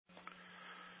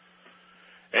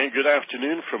And good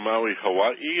afternoon from Maui,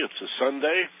 Hawaii. It's a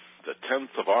Sunday, the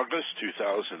 10th of August,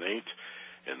 2008,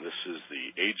 and this is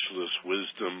the Ageless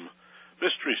Wisdom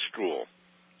Mystery School.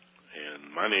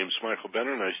 And my name's Michael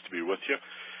Benner. Nice to be with you.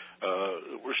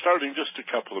 We're starting just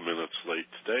a couple of minutes late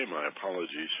today. My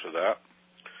apologies for that.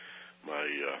 My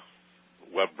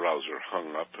web browser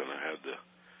hung up, and I had to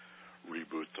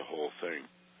reboot the whole thing.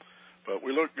 But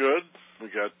we look good. We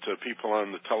got people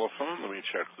on the telephone. Let me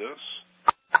check this.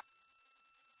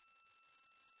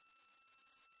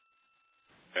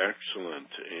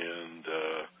 Excellent. And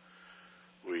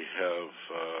we have,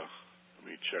 let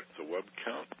me check the web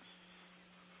count.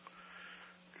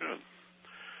 Good.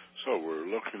 So we're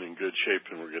looking in good shape,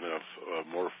 and we're going to have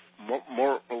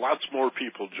lots more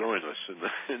people join us in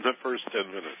the first 10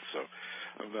 minutes. So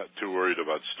I'm not too worried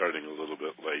about starting a little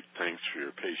bit late. Thanks for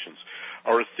your patience.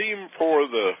 Our theme for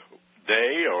the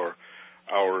day, or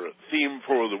our theme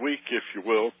for the week, if you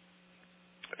will,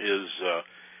 is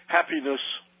happiness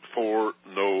for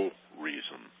no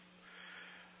reason.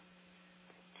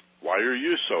 Why are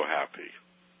you so happy?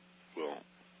 Well,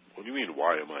 what do you mean,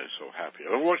 why am I so happy?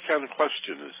 I mean, what kind of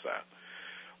question is that?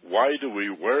 Why do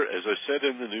we, as I said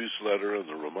in the newsletter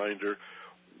and the reminder,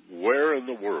 where in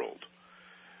the world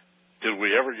did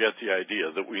we ever get the idea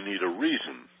that we need a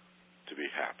reason to be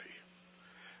happy?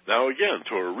 Now, again,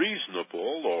 to a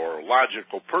reasonable or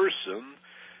logical person,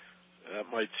 that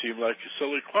might seem like a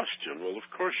silly question. Well, of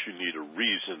course you need a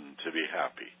reason to be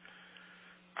happy.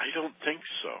 I don't think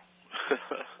so.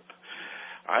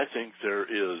 I think there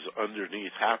is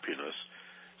underneath happiness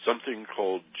something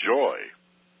called joy,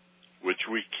 which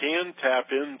we can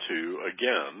tap into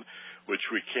again, which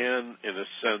we can, in a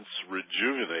sense,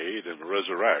 rejuvenate and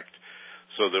resurrect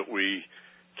so that we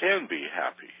can be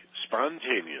happy,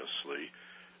 spontaneously,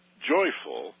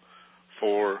 joyful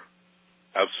for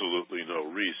absolutely no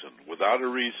reason. Without a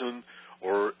reason,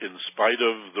 or in spite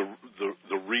of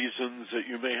the reasons that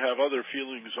you may have other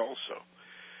feelings also.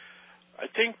 I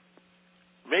think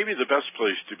maybe the best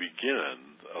place to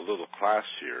begin a little class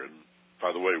here, and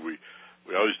by the way, we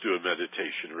always do a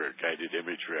meditation or a guided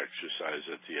imagery exercise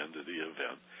at the end of the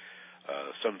event.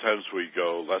 Sometimes we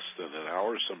go less than an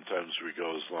hour, sometimes we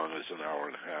go as long as an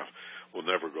hour and a half. We'll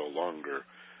never go longer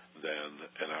than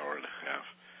an hour and a half.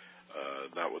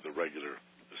 Not with the regular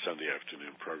Sunday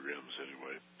afternoon programs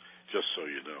anyway, just so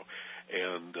you know.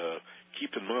 And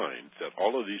keep in mind that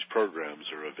all of these programs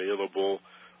are available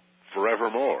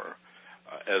forevermore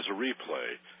as a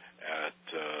replay at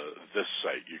this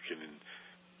site. You can,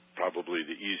 probably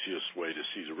the easiest way to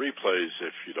see the replays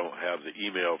if you don't have the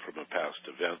email from a past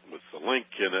event with the link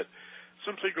in it,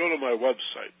 simply go to my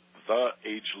website,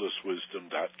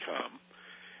 theagelesswisdom.com,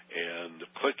 and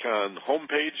click on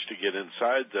homepage to get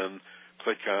inside, then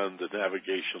click on the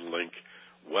navigation link,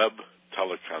 Web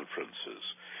Teleconferences,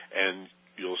 and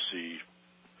you'll see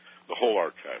the whole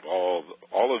archive, all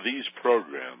of these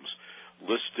programs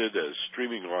listed as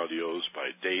streaming audios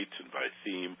by date and by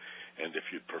theme, and if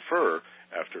you'd prefer,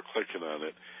 after clicking on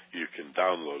it, you can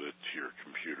download it to your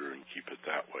computer and keep it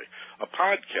that way. A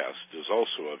podcast is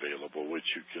also available,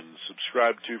 which you can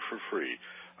subscribe to for free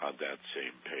on that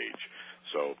same page.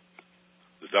 So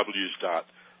the W's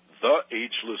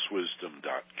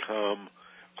theagelesswisdom.com.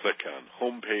 Click on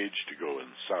homepage to go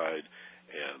inside,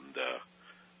 and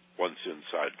once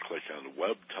inside, click on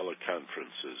Web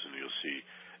Teleconferences, and you'll see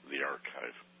the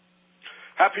archive.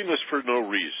 Happiness for no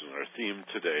reason, our theme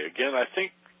today. Again, I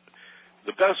think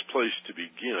the best place to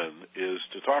begin is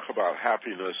to talk about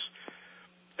happiness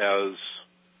as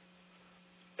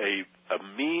a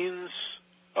means,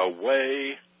 a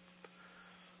way,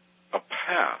 a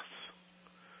path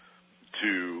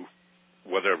to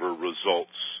whatever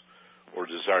results or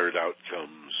desired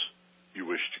outcomes you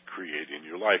wish to create in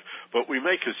your life. But we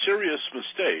make a serious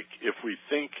mistake if we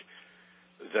think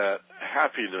that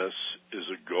happiness is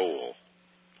a goal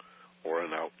or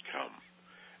an outcome.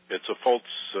 It's a false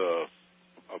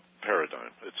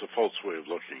paradigm. It's a false way of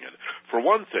looking at it. For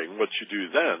one thing, what you do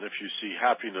then, if you see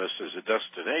happiness as a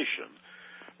destination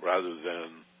rather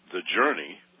than the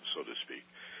journey, so to speak,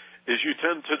 is you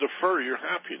tend to defer your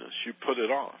happiness. You put it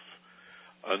off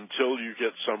until you get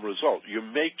some result. You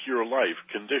make your life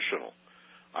conditional.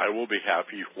 I will be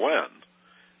happy when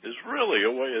is really a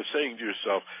way of saying to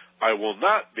yourself, I will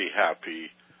not be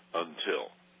happy until.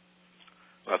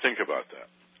 Now think about that,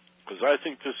 because I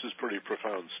think this is pretty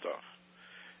profound stuff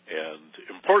and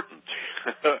important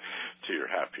to your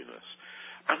happiness.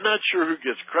 I'm not sure who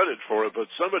gets credit for it, but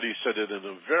somebody said it in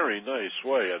a very nice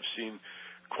way. I've seen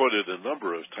quoted a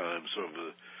number of times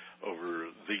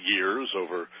over the years,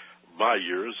 over my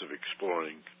years of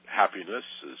exploring happiness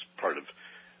as part of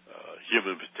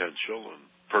human potential and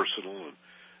personal and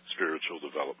spiritual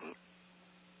development.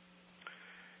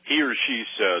 He or she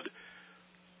said,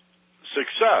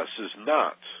 success is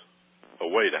not a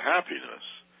way to happiness.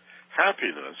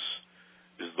 Happiness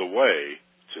is the way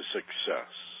to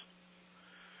success.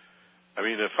 I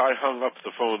mean, if I hung up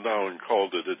the phone now and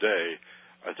called it a day,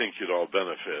 I think you'd all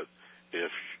benefit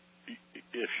if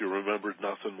you remembered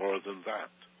nothing more than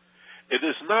that. It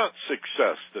is not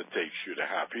success that takes you to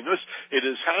happiness. It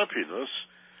is happiness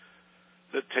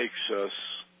that takes us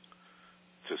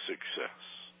to success.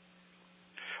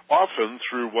 Often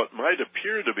through what might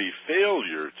appear to be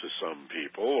failure to some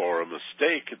people, or a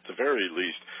mistake at the very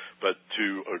least, but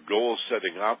to a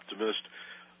goal-setting optimist,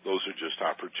 those are just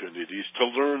opportunities to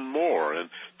learn more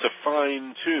and to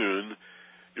fine-tune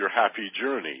your happy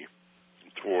journey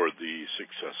toward the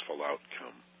successful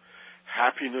outcome.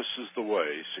 Happiness is the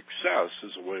way. Success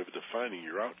is a way of defining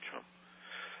your outcome.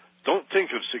 Don't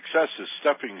think of success as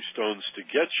stepping stones to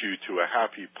get you to a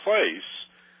happy place,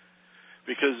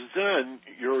 because then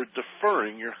you're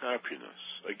deferring your happiness.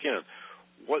 Again,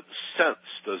 what sense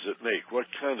does it make? What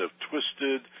kind of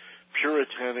twisted,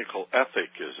 puritanical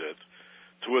ethic is it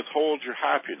to withhold your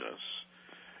happiness,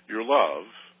 your love,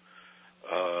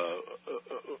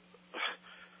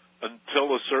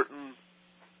 until a certain,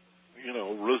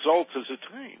 result is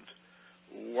attained?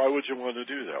 Why would you want to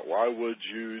do that? Why would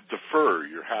you defer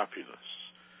your happiness?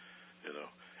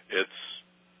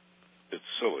 It's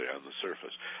silly on the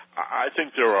surface. I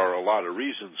think there are a lot of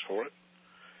reasons for it,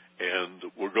 and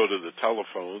we'll go to the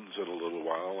telephones in a little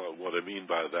while. What I mean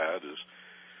by that is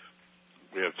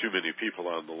we have too many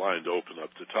people on the line to open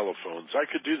up the telephones. I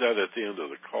could do that at the end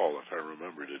of the call if I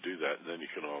remember to do that, and then you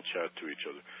can all chat to each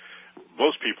other.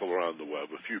 Most people are on the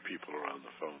web. A few people are on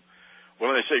the phone.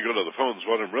 When I say go to the phones,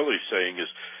 what I'm really saying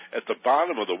is at the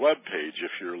bottom of the web page,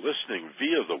 if you're listening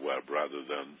via the web rather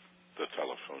than the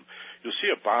telephone, you'll see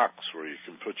a box where you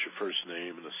can put your first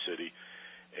name and a city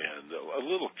and a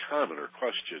little comment or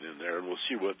question in there, and we'll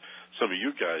see what some of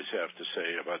you guys have to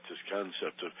say about this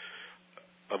concept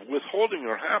of withholding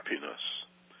our happiness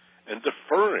and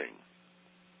deferring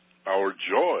our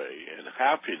joy and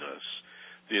happiness,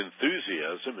 the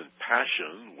enthusiasm and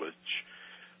passion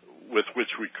with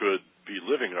which we could be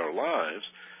living our lives,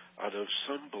 out of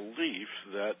some belief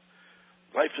that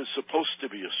life is supposed to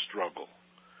be a struggle.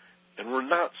 And we're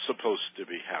not supposed to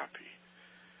be happy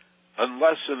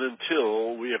unless and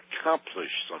until we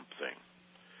accomplish something.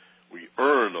 We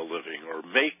earn a living or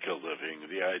make a living.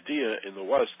 The idea in the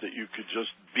West that you could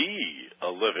just be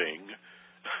a living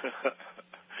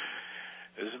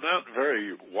is not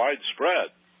very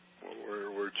widespread.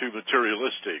 We're too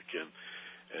materialistic and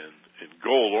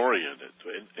goal-oriented.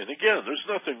 And again, there's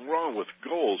nothing wrong with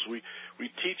goals. We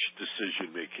teach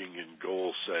decision-making and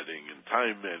goal-setting and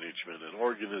time management and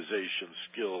organization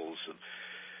skills.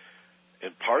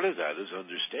 And part of that is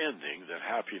understanding that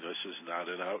happiness is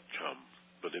not an outcome,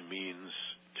 but a means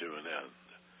to an end.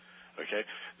 Okay?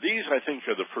 These, I think,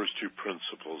 are the first two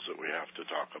principles that we have to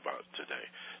talk about today.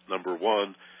 Number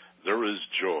one, there is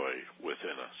joy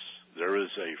within us. There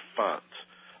is a font,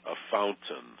 a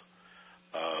fountain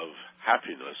of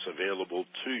happiness available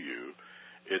to you.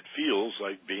 It feels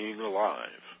like being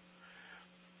alive.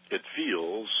 It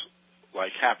feels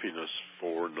like happiness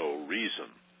for no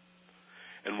reason.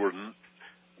 And when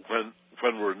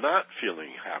we're not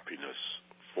feeling happiness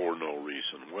for no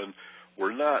reason, when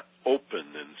we're not open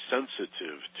and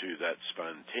sensitive to that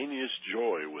spontaneous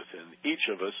joy within each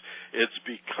of us, it's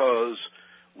because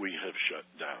we have shut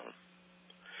down.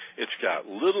 It's got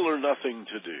little or nothing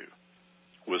to do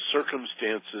with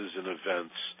circumstances and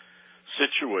events,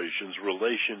 situations,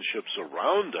 relationships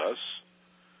around us.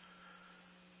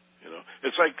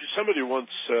 It's like somebody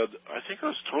once said, I think it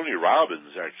was Tony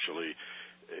Robbins actually,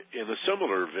 in a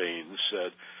similar vein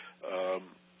said,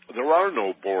 there are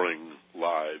no boring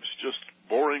lives, just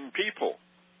boring people.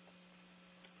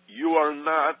 You are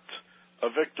not a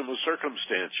victim of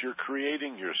circumstance. You're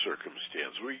creating your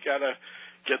circumstance. We got to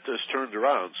get this turned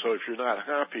around. So if you're not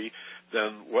happy,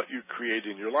 then what you create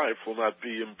in your life will not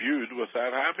be imbued with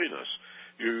that happiness.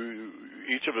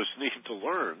 Each of us need to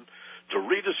learn to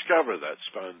rediscover that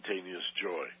spontaneous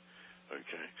joy.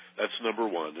 Okay? That's number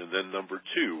one. And then number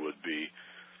two would be,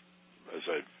 as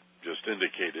I've just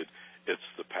indicated, it's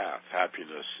the path.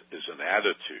 Happiness is an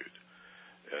attitude.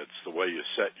 It's the way you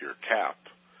set your cap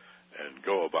and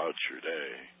go about your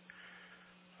day.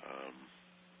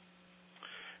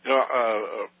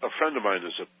 A friend of mine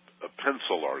is a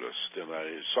pencil artist, and I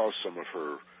saw some of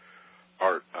her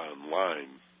art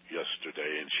online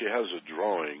yesterday, and she has a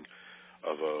drawing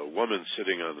of a woman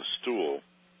sitting on a stool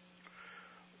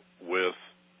with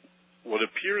what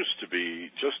appears to be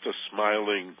just a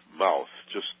smiling mouth,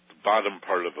 just the bottom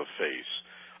part of a face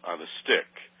on a stick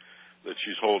that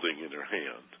she's holding in her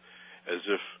hand, as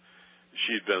if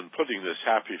she'd been putting this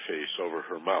happy face over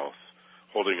her mouth,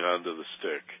 holding onto the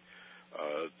stick,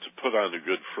 to put on a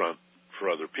good front for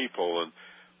other people. And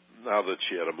now that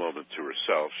she had a moment to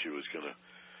herself, she was going to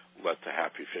let the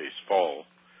happy face fall.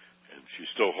 And she's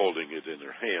still holding it in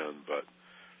her hand, but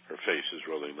her face is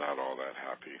really not all that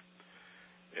happy.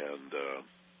 And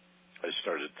I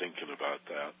started thinking about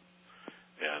that.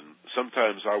 And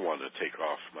sometimes I want to take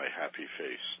off my happy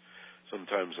face.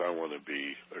 Sometimes I want to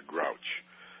be a grouch.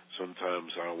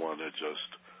 Sometimes I want to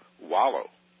just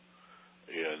wallow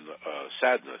in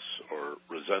sadness or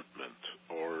resentment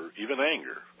or even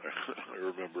anger. I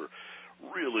remember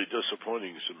really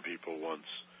disappointing some people once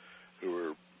who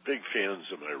were big fans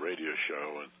of my radio show,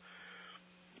 and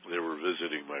they were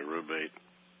visiting my roommate,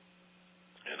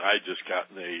 and I'd just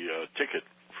gotten a ticket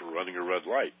for running a red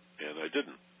light, and I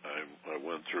didn't. I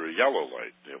went through a yellow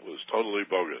light. It was totally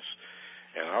bogus.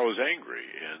 And I was angry,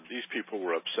 and these people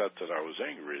were upset that I was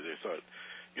angry. They thought,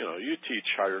 you teach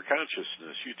higher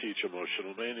consciousness, you teach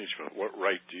emotional management. What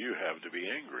right do you have to be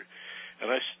angry? And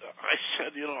I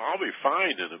said, I'll be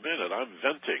fine in a minute. I'm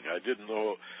venting. I didn't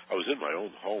know. I was in my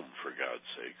own home, for God's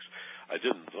sakes. I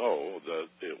didn't know that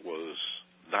it was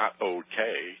not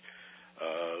okay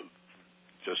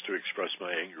just to express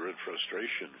my anger and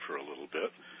frustration for a little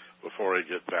bit before I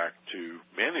get back to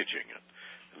managing it.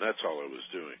 And that's all I was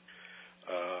doing.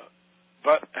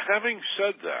 But having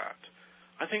said that,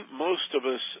 I think most of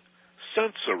us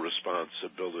sense a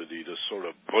responsibility to sort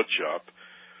of butch up,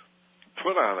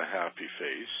 put on a happy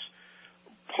face,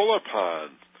 pull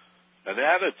upon an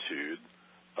attitude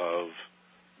of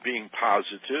being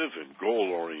positive and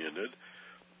goal-oriented,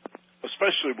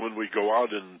 especially when we go out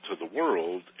into the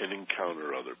world and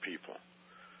encounter other people.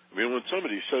 I mean, when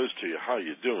somebody says to you, how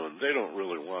you doing, they don't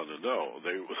really want to know.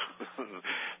 They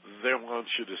want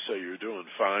you to say you're doing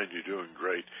fine, you're doing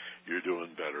great, you're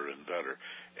doing better and better.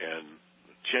 And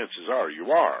chances are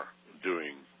you are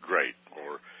doing great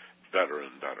or better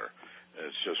and better.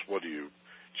 It's just, what do you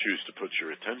choose to put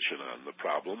your attention on, the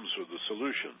problems or the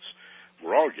solutions?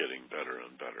 We're all getting better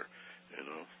and better.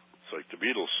 It's like the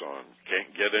Beatles song,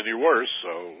 can't get any worse,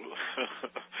 so...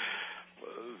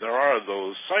 There are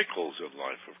those cycles in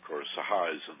life, of course, the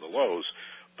highs and the lows,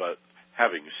 but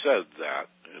having said that,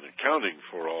 and accounting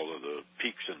for all of the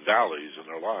peaks and valleys in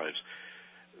our lives,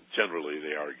 generally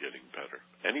they are getting better.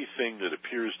 Anything that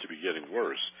appears to be getting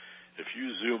worse, if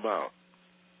you zoom out,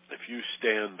 if you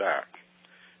stand back,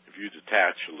 if you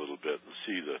detach a little bit and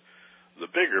see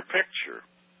the bigger picture,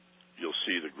 you'll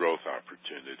see the growth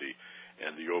opportunity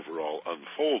and the overall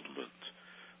unfoldment.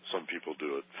 Some people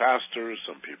do it faster,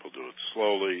 some people do it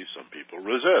slowly, some people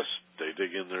resist. They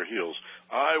dig in their heels.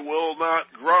 I will not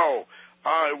grow.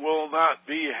 I will not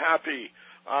be happy.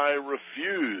 I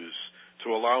refuse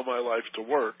to allow my life to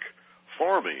work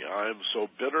for me. I am so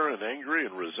bitter and angry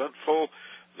and resentful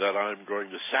that I'm going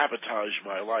to sabotage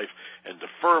my life and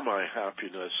defer my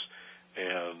happiness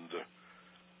and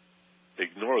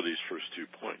ignore these first 2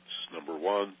 points. Number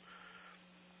one,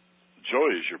 joy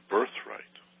is your birthright.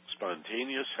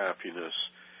 Spontaneous happiness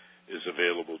is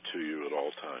available to you at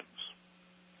all times,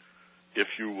 if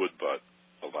you would but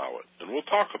allow it. And we'll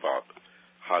talk about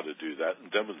how to do that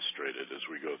and demonstrate it as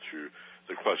we go through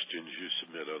the questions you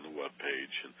submit on the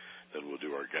webpage, and then we'll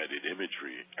do our guided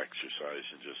imagery exercise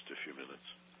in just a few minutes.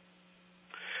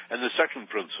 And the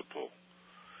second principle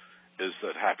is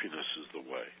that happiness is the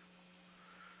way.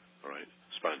 All right?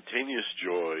 Spontaneous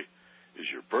joy is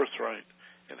your birthright,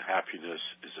 and happiness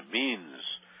is a means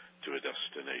to a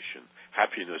destination.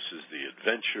 Happiness is the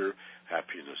adventure.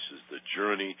 Happiness is the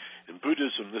journey. In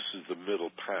Buddhism, this is the middle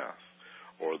path,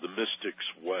 or the mystic's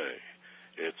way.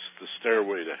 It's the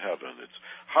stairway to heaven. It's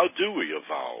how do we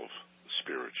evolve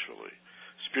spiritually?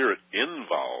 Spirit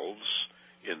involves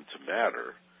into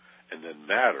matter, and then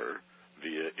matter,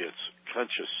 via its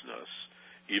consciousness,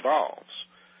 evolves.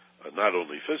 Not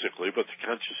only physically, but the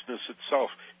consciousness itself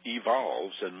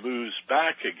evolves and moves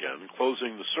back again,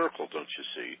 closing the circle, don't you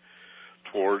see,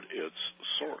 toward its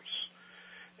source.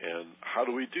 And how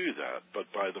do we do that?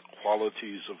 But by the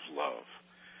qualities of love.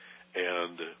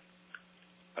 And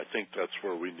I think that's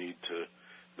where we need to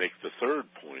make the third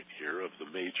point here of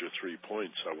the major 3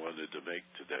 points I wanted to make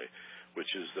today, which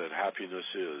is that happiness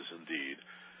is indeed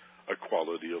a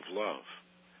quality of love.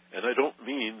 And I don't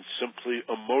mean simply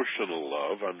emotional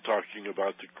love. I'm talking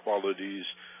about the qualities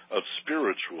of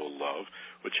spiritual love,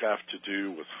 which have to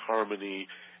do with harmony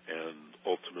and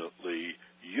ultimately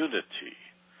unity.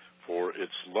 For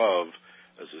it's love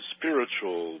as a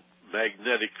spiritual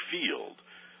magnetic field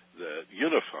that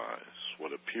unifies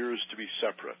what appears to be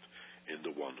separate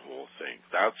into one whole thing.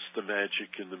 That's the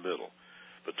magic in the middle,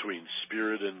 between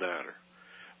spirit and matter,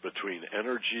 between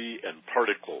energy and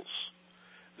particles.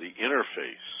 The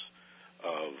interface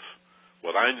of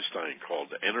what Einstein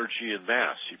called energy and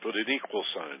mass, he put an equal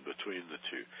sign between the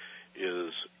two,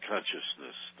 is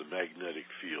consciousness, the magnetic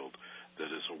field that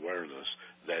is awareness,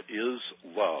 that is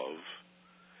love,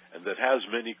 and that has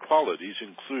many qualities,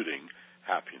 including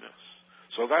happiness.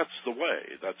 So that's the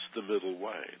way. That's the middle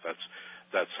way.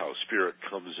 That's how spirit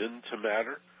comes into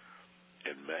matter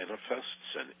and manifests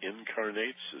and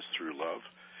incarnates, is through love.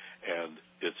 And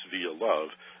it's via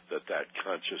love that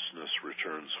consciousness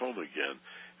returns home again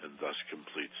and thus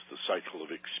completes the cycle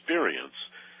of experience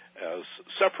as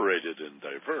separated and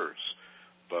diverse.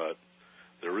 But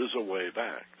there is a way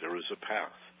back. There is a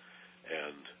path.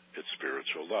 And it's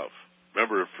spiritual love.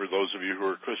 Remember, for those of you who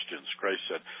are Christians, Christ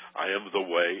said, I am the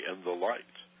way and the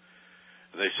light.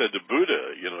 And they said to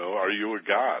Buddha, are you a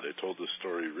god? I told this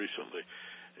story recently.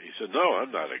 He said, no,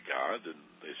 I'm not a god. And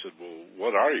they said, well,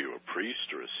 what are you, a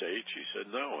priest or a sage? He said,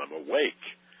 no, I'm awake.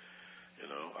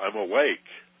 I'm awake.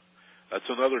 That's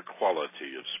another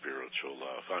quality of spiritual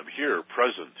love. I'm here,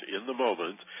 present, in the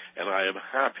moment, and I am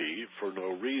happy for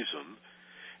no reason,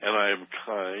 and I am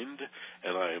kind,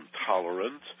 and I am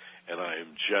tolerant, and I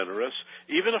am generous,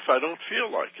 even if I don't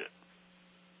feel like it.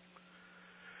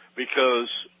 Because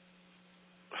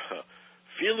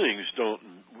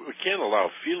we can't allow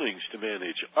feelings to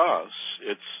manage us.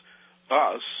 It's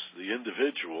us, the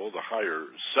individual, the higher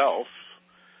self,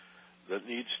 that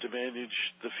needs to manage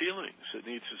the feelings. It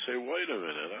needs to say, wait a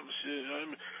minute,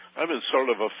 I'm in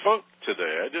sort of a funk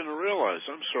today. I didn't realize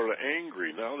I'm sort of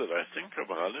angry now that I think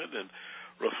about it and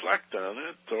reflect on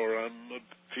it, or I'm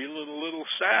feeling a little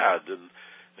sad and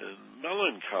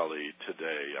melancholy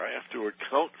today. I have to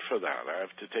account for that. I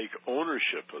have to take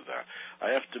ownership of that.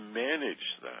 I have to manage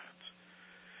that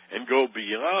and go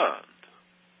beyond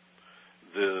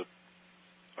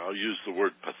I'll use the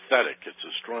word pathetic. It's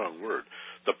a strong word.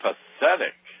 The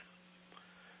pathetic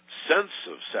sense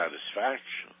of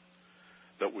satisfaction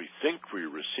that we think we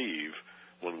receive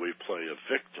when we play a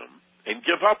victim and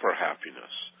give up our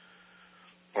happiness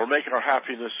or make our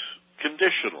happiness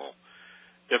conditional.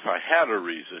 If I had a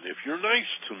reason, if you're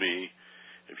nice to me,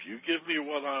 if you give me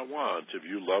what I want, if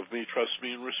you love me, trust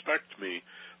me, and respect me,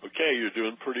 okay, you're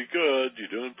doing pretty good, you're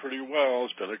doing pretty well,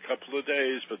 it's been a couple of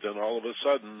days, but then all of a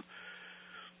sudden,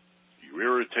 you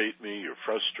irritate me, you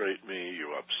frustrate me,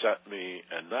 you upset me,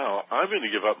 and now I'm going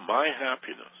to give up my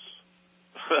happiness.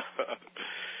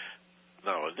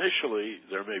 Now, initially,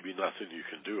 there may be nothing you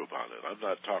can do about it. I'm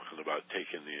not talking about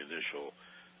taking the initial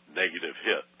negative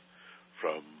hit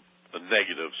from a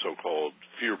negative so-called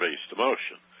fear-based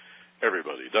emotion.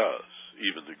 Everybody does.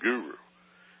 Even the guru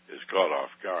is caught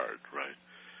off guard, right?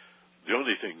 The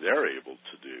only thing they're able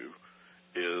to do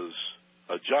is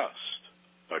adjust,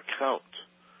 account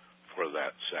for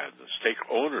that sadness, take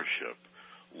ownership,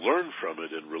 learn from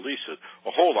it, and release it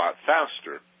a whole lot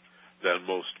faster than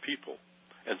most people,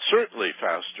 and certainly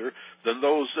faster than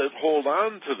those that hold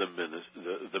on to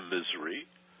the misery,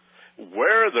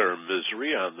 wear their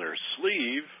misery on their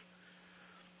sleeve,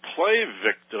 play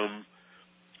victim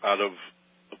out of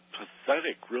a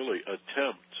pathetic, really,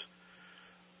 attempt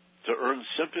to earn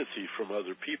sympathy from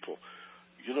other people.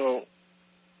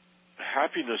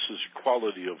 Happiness is a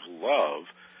quality of love.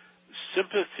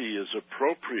 Sympathy is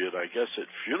appropriate, I guess, at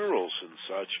funerals and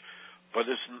such, but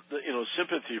it's,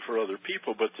 sympathy for other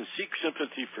people. But to seek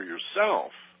sympathy for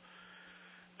yourself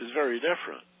is very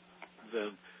different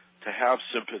than to have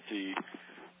sympathy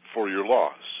for your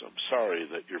loss. I'm sorry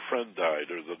that your friend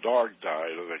died, or the dog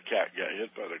died, or the cat got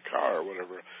hit by the car, or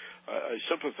whatever. I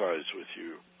sympathize with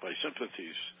you. My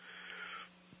sympathies.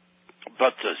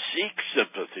 But to seek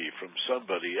sympathy from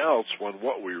somebody else when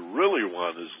what we really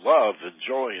want is love and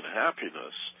joy and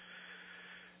happiness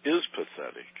is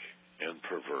pathetic and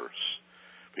perverse.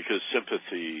 Because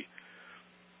sympathy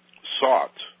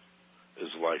sought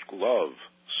is like love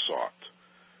sought.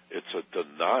 It's a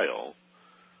denial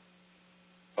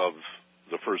of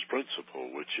the first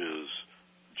principle, which is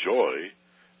joy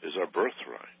is our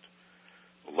birthright.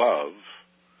 Love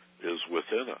is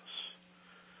within us.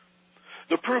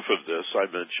 The proof of this I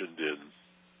mentioned in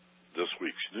this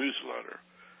week's newsletter,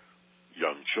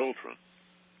 young children.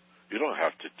 You don't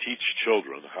have to teach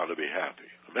children how to be happy.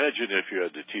 Imagine if you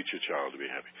had to teach a child to be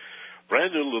happy.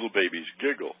 Brand new little babies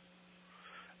giggle,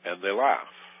 and they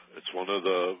laugh. It's one of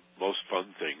the most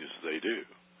fun things they do.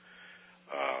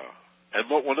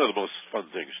 And one of the most fun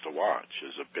things to watch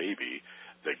is a baby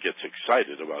that gets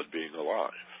excited about being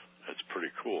alive. That's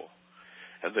pretty cool.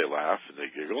 And they laugh and they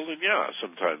giggle, and yeah,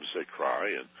 sometimes they cry,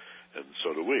 and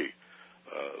so do we.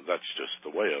 That's just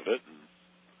the way of it. And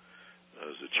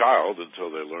as a child, until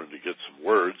they learn to get some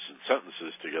words and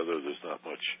sentences together, there's not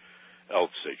much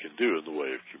else they can do in the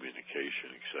way of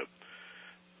communication except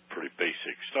pretty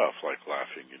basic stuff like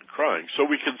laughing and crying. So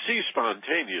we can see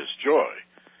spontaneous joy.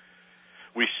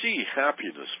 We see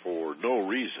happiness for no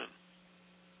reason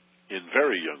in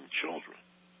very young children,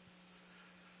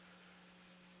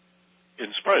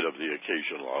 in spite of the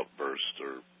occasional outburst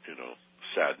or,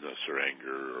 sadness or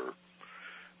anger or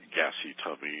gassy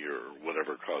tummy or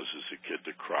whatever causes a kid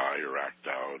to cry or act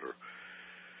out.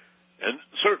 And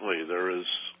certainly there is,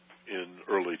 in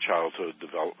early childhood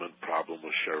development, problem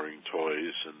with sharing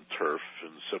toys and turf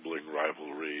and sibling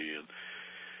rivalry and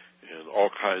all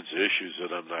kinds of issues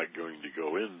that I'm not going to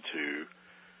go into.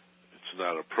 It's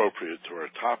not appropriate to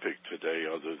our topic today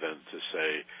other than to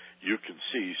say you can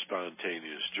see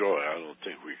spontaneous joy. I don't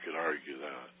think we could argue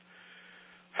that.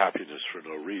 Happiness for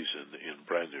no reason in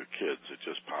brand new kids that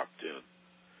just popped in.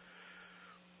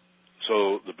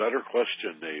 So the better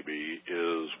question maybe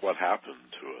is what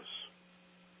happened to us?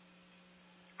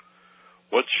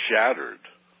 What shattered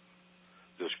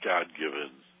this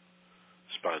God-given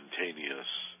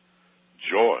spontaneous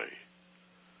joy?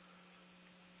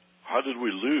 How did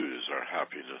we lose our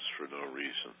happiness for no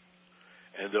reason?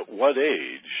 And at what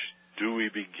age do we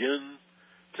begin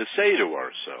to say to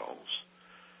ourselves,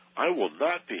 I will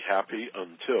not be happy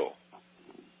until,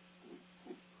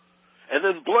 and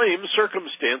then blame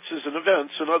circumstances and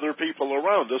events and other people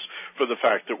around us for the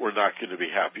fact that we're not going to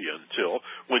be happy until,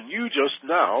 when you just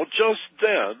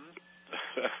then,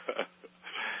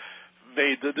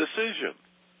 made the decision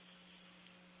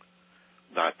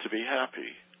not to be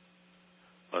happy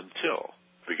until.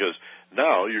 Because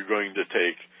now you're going to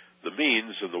take the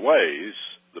means and the ways,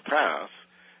 the path,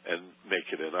 and make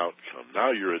it an outcome. Now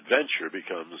your adventure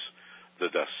becomes the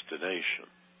destination.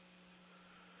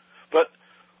 But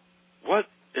what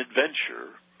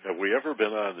adventure have we ever been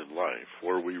on in life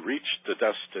where we reached the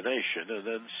destination and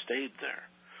then stayed there?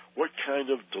 What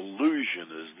kind of delusion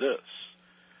is this?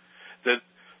 That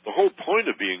the whole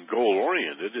point of being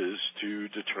goal-oriented is to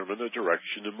determine a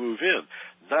direction to move in,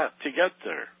 not to get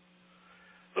there.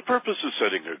 The purpose of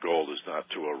setting a goal is not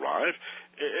to arrive.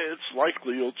 It's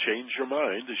likely you'll change your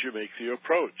mind as you make the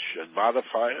approach and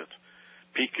modify it,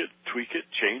 peak it, tweak it,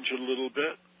 change it a little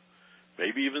bit,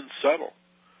 maybe even settle,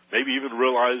 maybe even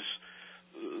realize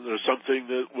there's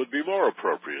something that would be more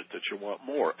appropriate, that you want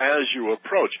more as you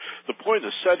approach. The point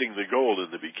of setting the goal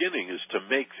in the beginning is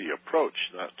to make the approach,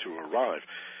 not to arrive.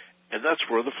 And that's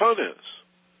where the fun is.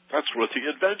 That's where the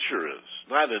adventure is,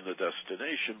 not in the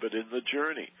destination, but in the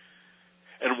journey.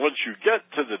 And once you get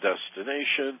to the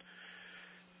destination,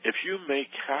 if you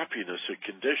make happiness a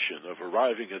condition of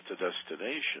arriving at the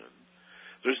destination,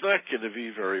 there's not going to be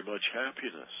very much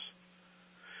happiness.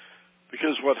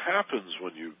 Because what happens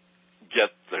when you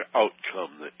get the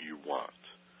outcome that you want,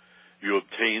 you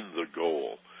obtain the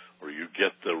goal, or you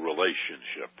get the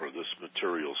relationship, or this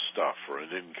material stuff, or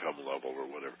an income level, or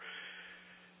whatever,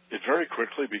 it very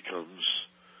quickly becomes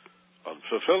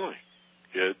unfulfilling.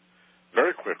 It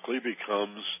very quickly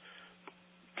becomes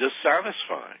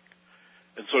dissatisfying.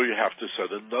 And so you have to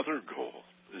set another goal.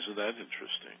 Isn't that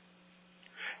interesting?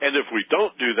 And if we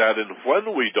don't do that, and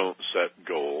when we don't set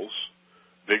goals,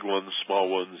 big ones,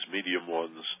 small ones, medium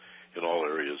ones, in all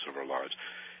areas of our lives,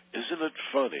 isn't it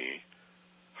funny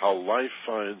how life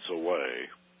finds a way,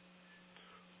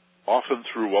 often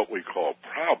through what we call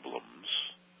problems,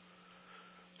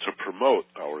 to promote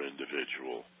our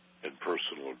individual and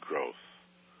personal growth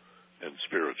and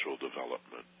spiritual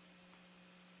development.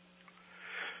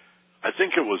 I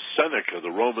think it was Seneca, the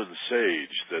Roman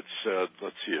sage, that said,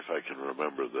 let's see if I can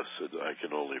remember this, I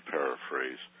can only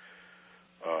paraphrase,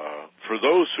 for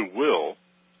those who will,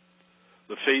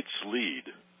 the fates lead.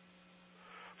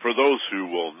 For those who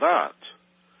will not,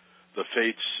 the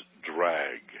fates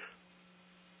drag.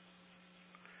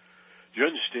 Do you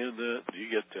understand that? Do you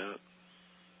get that?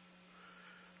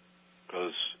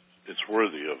 Because it's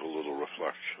worthy of a little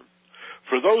reflection.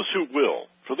 For those who will,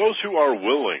 for those who are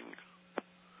willing,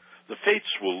 the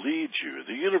fates will lead you.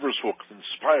 The universe will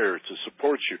conspire to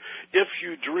support you if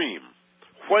you dream,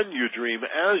 when you dream,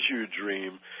 as you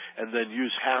dream, and then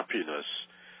use happiness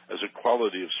as a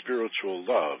quality of spiritual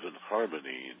love and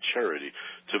harmony and charity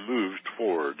to move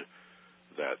toward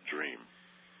that dream.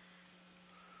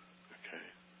 Okay?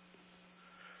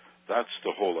 That's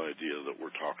the whole idea that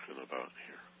we're talking about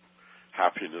here.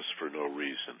 Happiness for no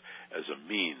reason, as a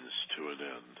means to an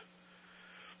end.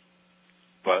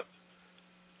 But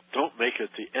don't make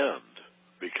it the end,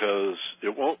 because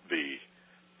it won't be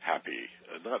happy.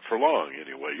 Not for long,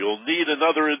 anyway. You'll need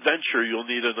another adventure. You'll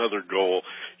need another goal.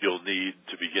 You'll need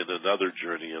to begin another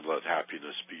journey and let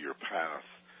happiness be your path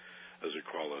as a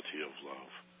quality of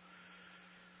love.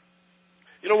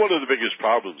 You know, one of the biggest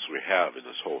problems we have in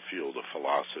this whole field of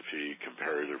philosophy,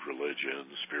 comparative religion,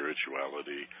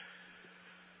 spirituality,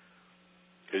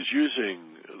 is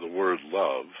using the word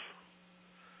love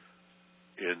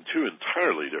in two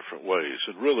entirely different ways.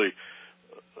 And really,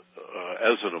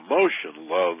 as an emotion,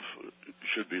 love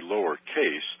should be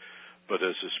lowercase, but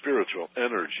as a spiritual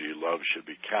energy, love should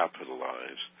be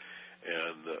capitalized.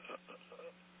 And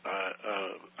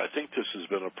I think this has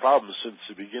been a problem since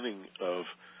the beginning of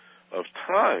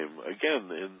time. Again,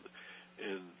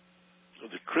 in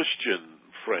the Christian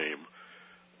frame,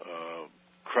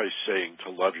 Christ saying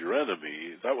to love your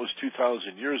enemy, that was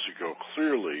 2,000 years ago.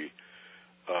 Clearly,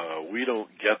 we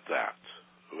don't get that.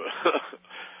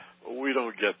 We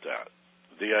don't get that.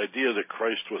 The idea that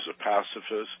Christ was a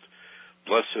pacifist,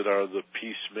 blessed are the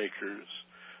peacemakers,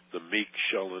 the meek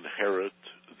shall inherit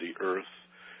the earth,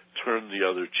 turn the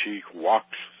other cheek, walk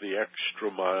the extra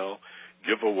mile,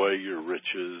 give away your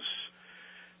riches.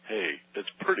 Hey, it's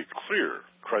pretty clear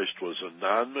Christ was a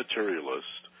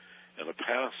non-materialist and a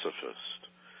pacifist.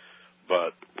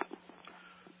 But,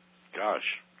 gosh,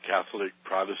 Catholic,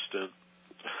 Protestant,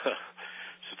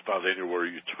 just about anywhere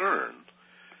you turn,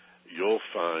 you'll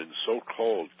find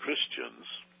so-called Christians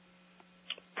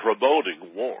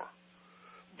promoting war,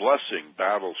 blessing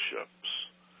battleships.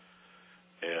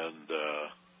 And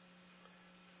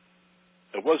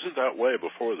it wasn't that way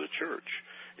before the church.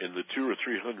 In the 200 or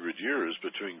 300 years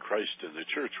between Christ and the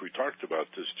church, we talked about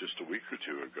this just a week or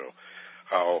two ago,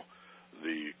 how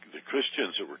the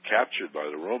Christians that were captured by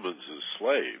the Romans as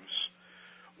slaves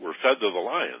were fed to the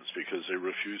lions because they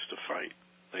refused to fight.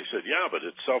 They said, yeah, but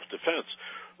it's self-defense.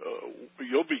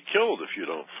 You'll be killed if you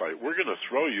don't fight. We're going to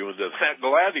throw you into that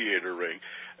gladiator ring,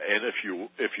 and if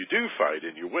you do fight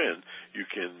and you win, you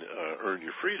can earn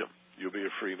your freedom. You'll be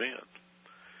a free man.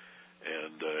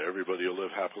 And everybody will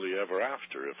live happily ever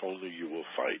after if only you will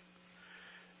fight.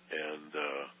 And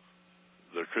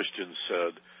the Christians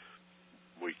said,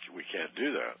 we can't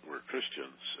do that. We're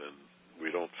Christians, and we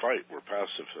don't fight. We're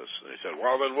pacifists. And they said,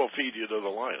 well, then we'll feed you to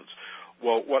the lions.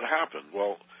 Well, what happened?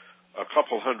 Well, a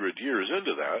couple hundred years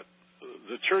into that,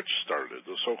 the church started,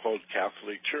 the so-called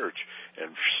Catholic Church,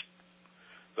 and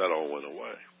that all went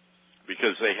away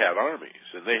because they had armies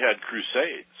and they had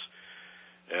crusades.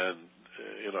 And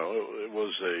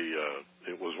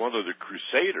it was one of the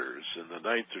crusaders in the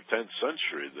 9th or 10th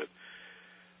century that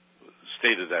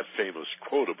stated that famous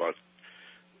quote about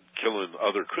killing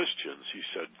other Christians. He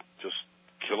said, just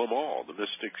kill them all, the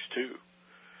mystics too.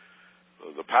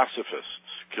 The pacifists,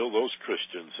 kill those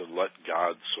Christians and let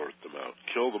God sort them out.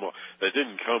 Kill them all. That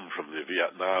didn't come from the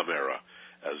Vietnam era,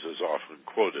 as is often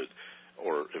quoted,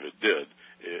 or if it did,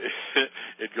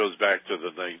 it goes back to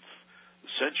the 9th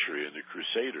century and the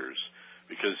Crusaders,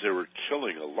 because they were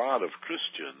killing a lot of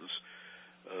Christians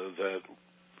that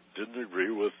didn't agree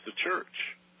with the church,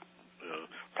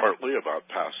 partly about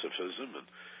pacifism and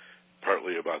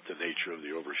partly about the nature of the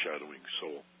overshadowing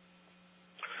soul.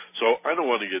 So I don't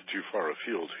want to get too far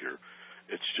afield here.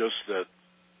 It's just that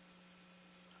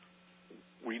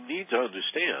we need to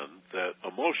understand that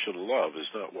emotional love is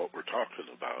not what we're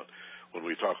talking about when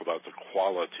we talk about the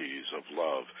qualities of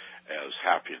love as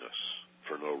happiness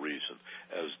for no reason,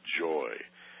 as joy,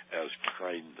 as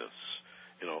kindness.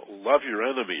 Love your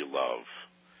enemy love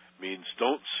means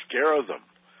don't scare them.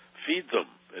 Feed them,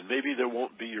 and maybe they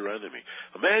won't be your enemy.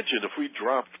 Imagine if we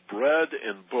dropped bread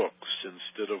and books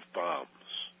instead of bombs.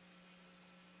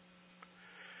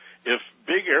 If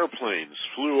big airplanes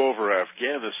flew over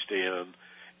Afghanistan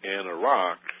and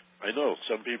Iraq, I know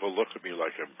some people look at me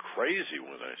like I'm crazy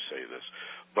when I say this,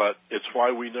 but it's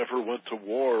why we never went to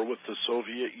war with the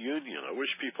Soviet Union. I wish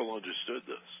people understood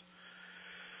this.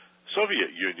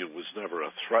 Soviet Union was never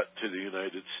a threat to the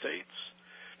United States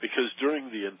because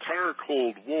during the entire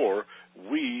Cold War,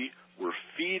 we were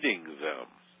feeding them.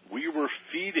 We were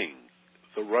feeding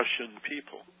the Russian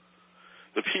people,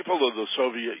 the people of the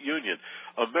Soviet Union.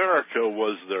 America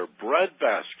was their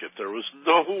breadbasket. There was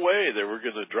no way they were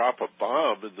going to drop a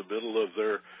bomb in the middle of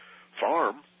their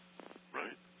farm,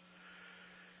 right?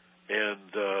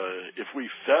 And if we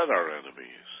fed our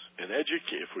enemies and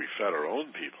if we fed our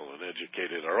own people and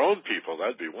educated our own people,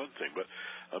 that'd be one thing. But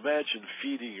imagine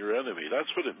feeding your enemy. That's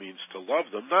what it means to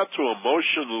love them, not to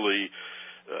emotionally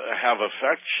have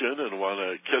affection and want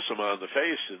to kiss them on the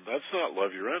face, and that's not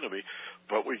love your enemy.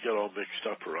 But we get all mixed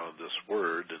up around this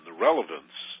word, and the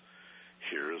relevance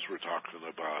here is we're talking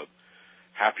about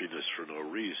happiness for no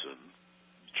reason,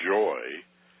 joy,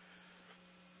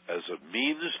 as a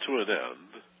means to an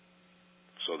end,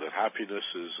 so that happiness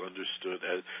is understood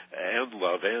as, and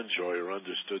love and joy are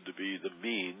understood to be the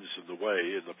means and the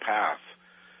way and the path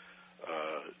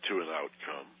to an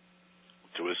outcome,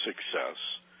 to a success.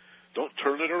 Don't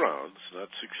turn it around. It's not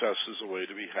success is the way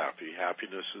to be happy.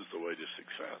 Happiness is the way to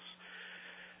success.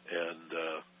 And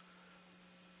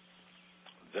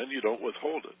then you don't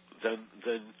withhold it. Then,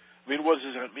 I mean, what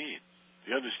does that mean?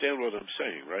 You understand what I'm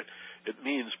saying, right? It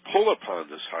means pull upon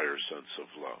this higher sense of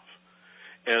love.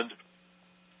 And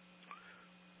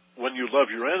when you love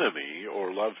your enemy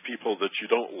or love people that you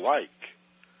don't like,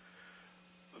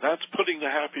 that's putting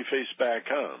the happy face back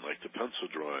on, like the pencil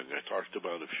drawing I talked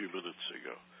about a few minutes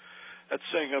ago. That's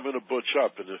saying I'm going to butch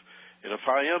up, and if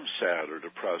I am sad or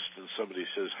depressed and somebody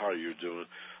says, how are you doing,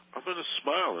 I'm going to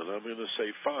smile and I'm going to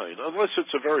say, fine, unless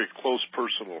it's a very close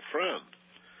personal friend.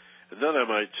 And then I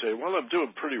might say, well, I'm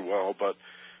doing pretty well, but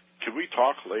can we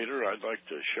talk later? I'd like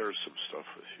to share some stuff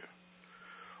with you.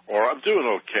 Or I'm doing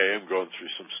okay, I'm going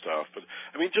through some stuff. But,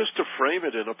 I mean, just to frame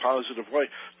it in a positive way,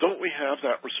 don't we have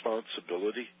that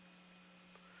responsibility?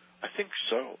 I think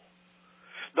so.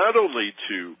 Not only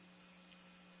to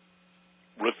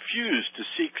refuse to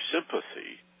seek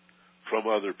sympathy from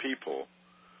other people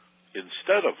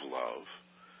instead of love,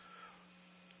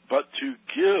 but to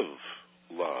give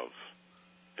love.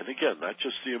 And again, not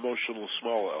just the emotional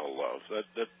small L love.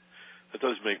 That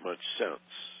doesn't make much sense.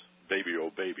 Baby,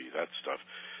 oh baby, that stuff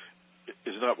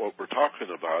is not what we're talking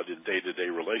about in day-to-day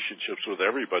relationships with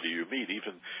everybody you meet,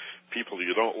 even people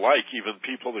you don't like, even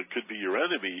people that could be your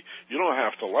enemy. You don't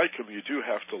have to like them. You do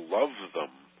have to love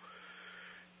them.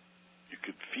 You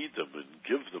could feed them and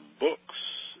give them books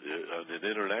on an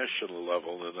international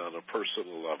level and on a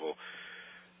personal level.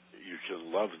 You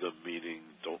can love them, meaning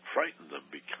don't frighten them.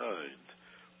 Be kind.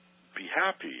 Be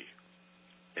happy.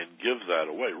 And give that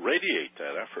away. Radiate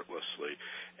that effortlessly.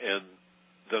 And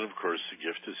then, of course, the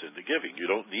gift is in the giving. You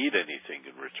don't need anything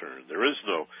in return. There is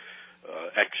no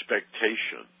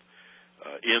expectation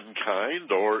in kind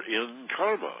or in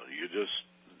karma.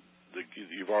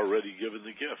 You've already given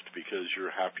the gift because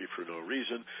you're happy for no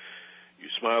reason.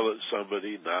 You smile at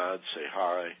somebody, nod, say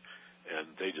hi,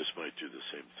 and they just might do the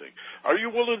same thing. Are you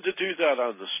willing to do that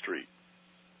on the street?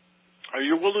 Are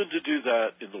you willing to do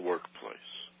that in the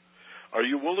workplace? Are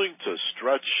you willing to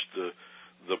stretch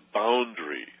the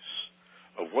boundaries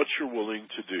of what you're willing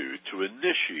to do to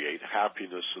initiate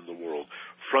happiness in the world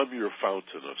from your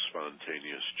fountain of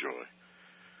spontaneous joy?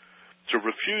 To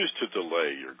refuse to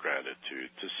delay your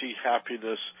gratitude, to see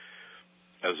happiness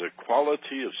as a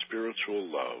quality of spiritual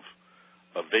love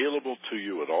available to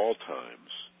you at all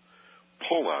times,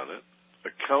 pull on it,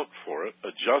 account for it,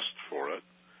 adjust for it,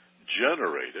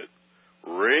 generate it,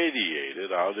 radiate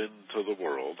it out into the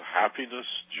world, happiness,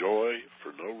 joy,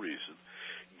 for no reason.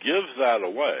 Give that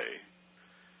away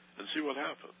and see what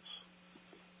happens.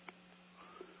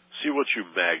 See what you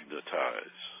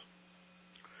magnetize.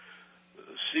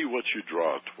 See what you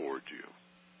draw toward you.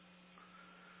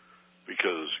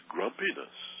 Because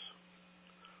grumpiness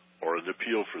or an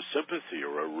appeal for sympathy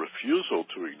or a refusal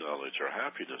to acknowledge our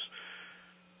happiness,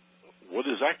 what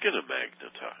is that going to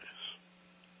magnetize?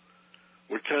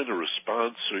 What kind of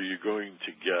response are you going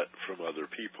to get from other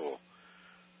people?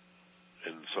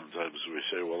 And sometimes we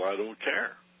say, well, I don't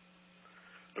care.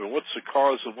 I mean, what's the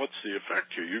cause and what's the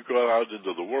effect here? You go out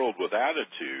into the world with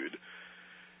attitude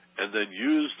and then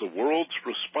use the world's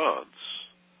response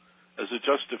as a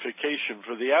justification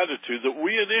for the attitude that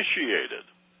we initiated.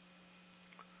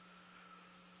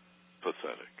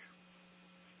 Pathetic.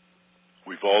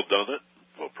 We've all done it.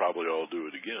 We'll probably all do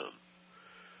it again.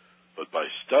 But by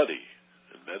study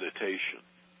and meditation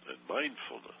and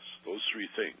mindfulness, those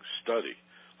three things, study,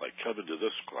 like coming to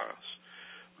this class,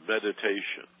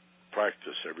 meditation,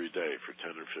 practice every day for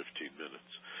 10 or 15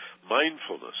 minutes,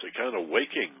 mindfulness, a kind of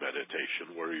waking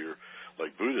meditation where you're,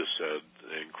 like Buddha said,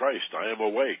 in Christ, I am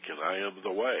awake and I am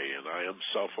the way and I am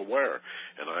self-aware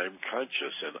and I am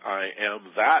conscious and I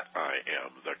am that I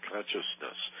am, the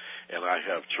consciousness, and I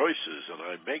have choices and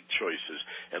I make choices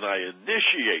and I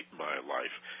initiate my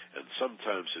life, and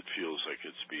sometimes it feels like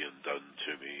it's being done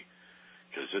to me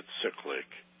because it's cyclic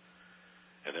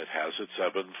and it has its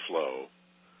ebb and flow.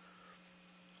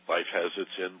 Life has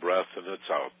its in-breath and its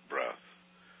out-breath.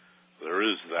 There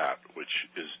is that which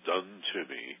is done to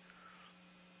me,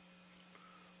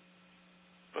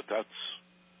 but that's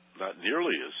not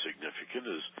nearly as significant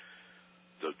as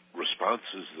the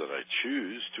responses that I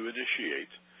choose to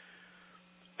initiate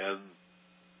and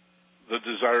the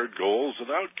desired goals and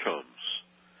outcomes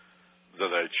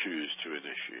that I choose to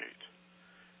initiate.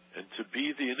 And to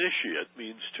be the initiate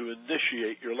means to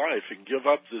initiate your life and give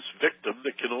up this victim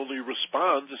that can only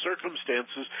respond to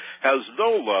circumstances, has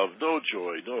no love, no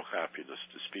joy, no happiness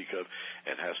to speak of,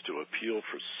 and has to appeal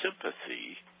for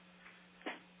sympathy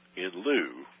in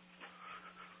lieu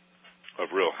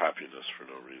of real happiness for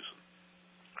no reason.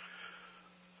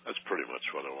 That's pretty much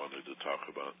what I wanted to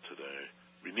talk about today.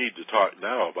 We need to talk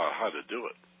now about how to do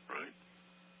it, right?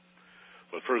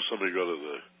 But first, let me go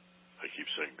to I keep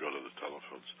saying go to the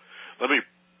telephones. Let me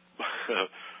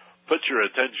put your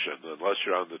attention, unless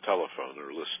you're on the telephone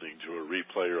or listening to a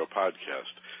replay or a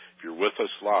podcast. If you're with us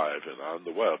live and on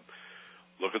the web,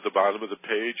 look at the bottom of the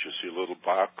page. You see a little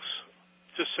box.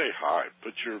 Just say hi.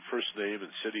 Put your first name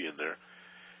and city in there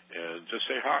and just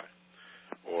say hi.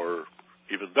 Or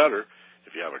even better,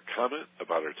 if you have a comment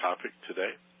about our topic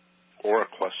today or a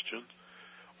question,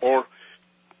 or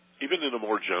even in a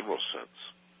more general sense,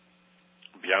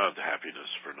 beyond happiness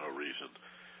for no reason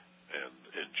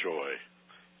and joy,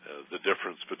 the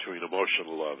difference between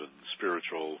emotional love and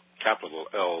spiritual, capital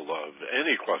L love,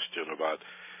 any question about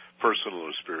personal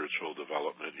or spiritual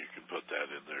development, you can put that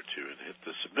in there too and hit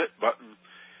the submit button,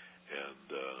 and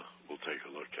we'll take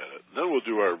a look at it. And then we'll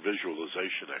do our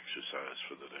visualization exercise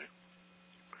for the day.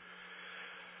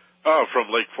 From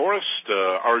Lake Forest,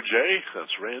 RJ,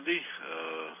 that's Randy,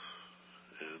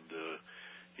 and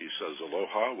he says,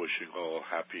 aloha, wishing all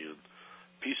happy and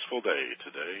peaceful day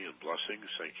today and blessings.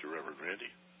 Thank you, Reverend Randy.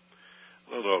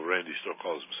 I don't know if Randy still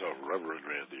calls himself Reverend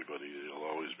Randy, but he'll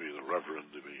always be the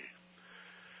Reverend to me.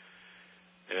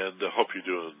 And I hope you're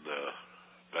doing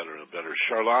better and better.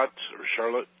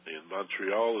 Charlotte in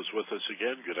Montreal is with us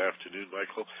again. Good afternoon,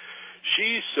 Michael.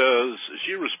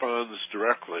 She responds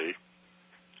directly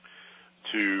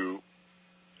to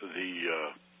the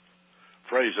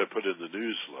phrase I put in the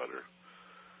newsletter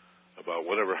about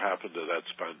whatever happened to that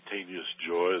spontaneous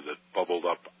joy that bubbled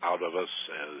up out of us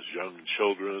as young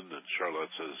children. And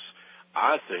Charlotte says,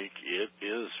 I think it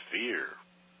is fear.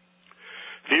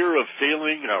 Fear of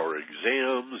failing our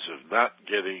exams, of not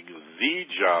getting the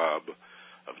job,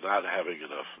 of not having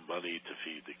enough money to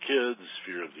feed the kids,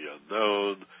 fear of the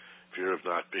unknown, fear of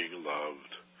not being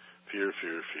loved, fear,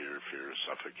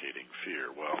 suffocating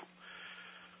fear. Well,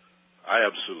 I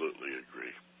absolutely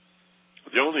agree.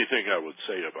 The only thing I would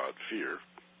say about fear,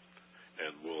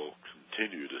 and will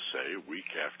continue to say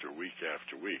week after week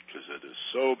after week, because it is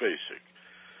so basic,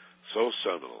 so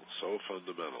seminal, so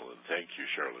fundamental, and thank you,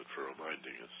 Charlotte, for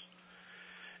reminding us,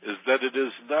 is that it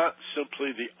is not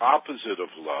simply the opposite of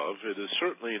love. It is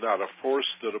certainly not a force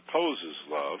that opposes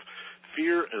love.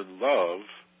 Fear and love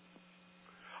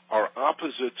are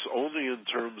opposites only in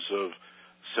terms of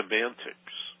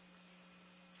semantics.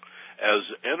 As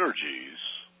energies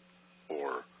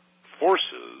or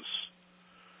forces,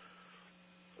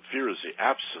 fear is the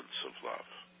absence of love.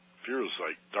 Fear is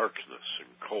like darkness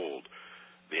and cold,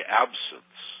 the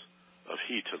absence of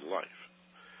heat and life.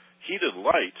 Heat and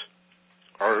light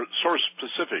are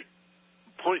source-specific,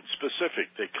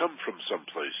 point-specific. They come from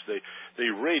someplace. They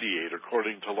radiate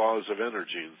according to laws of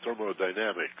energy and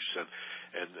thermodynamics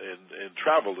and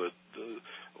travel at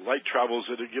light travels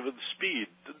at a given speed.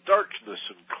 The darkness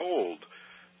and cold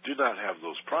do not have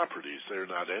those properties. They're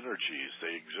not energies.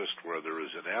 They exist where there is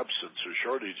an absence or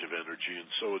shortage of energy, and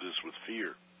so it is with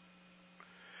fear.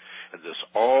 And this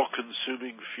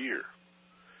all-consuming fear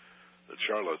that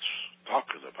Charlotte's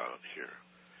talking about here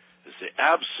is the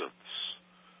absence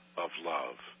of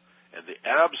love and the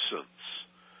absence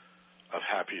of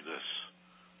happiness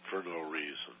for no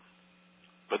reason.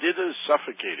 But it is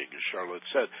suffocating, as Charlotte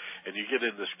said, and you get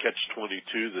in this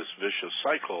catch-22, this vicious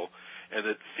cycle, and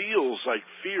it feels like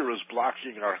fear is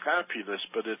blocking our happiness,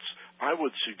 but it's, I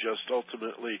would suggest,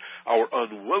 ultimately our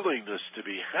unwillingness to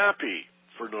be happy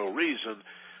for no reason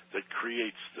that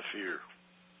creates the fear.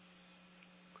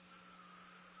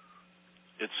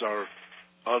 It's our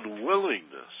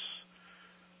unwillingness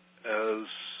as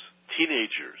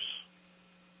teenagers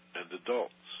and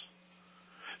adults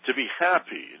to be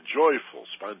happy and joyful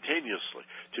spontaneously,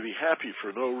 to be happy for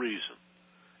no reason.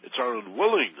 It's our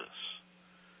unwillingness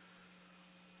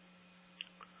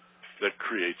that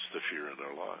creates the fear in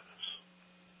our lives.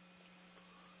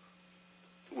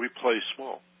 We play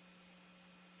small.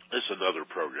 This is another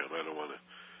program. I don't want to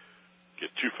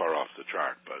get too far off the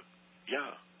track, but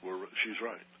yeah, she's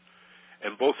right.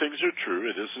 And both things are true.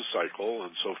 It is a cycle,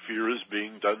 and so fear is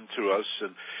being done to us,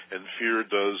 and fear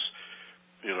does,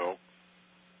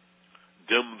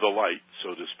 dim the light,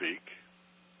 so to speak.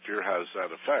 Fear has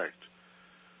that effect.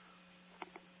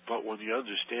 But when you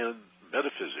understand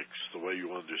metaphysics the way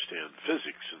you understand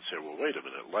physics and say, well, wait a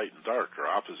minute, light and dark are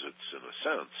opposites in a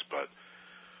sense, but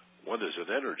One is an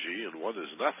energy and one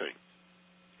is nothing.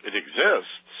 It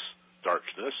exists,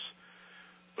 darkness,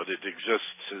 but it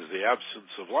exists as the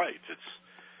absence of light.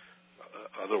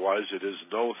 Otherwise it is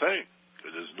no thing.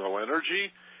 It is no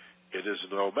energy. It is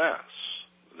no mass.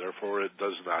 Therefore it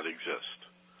does not exist.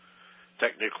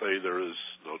 Technically there is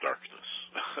no darkness.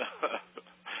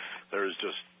 There is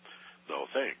just no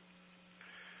thing.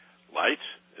 Light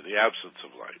in the absence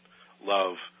of light.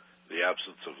 Love, the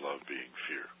absence of love being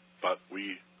fear. But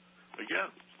we're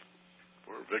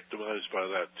victimized by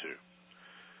that too.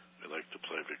 We like to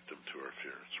play victim to our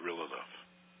fear. It's real enough.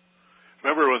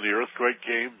 Remember when the earthquake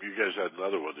came? You guys had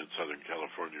another one in Southern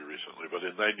California recently, but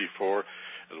in 94,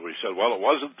 and we said, well, it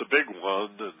wasn't the big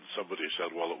one, and somebody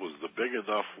said, well, it was the big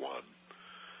enough one.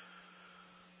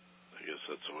 I guess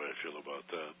that's the way I feel about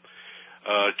that.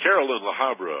 Carol in La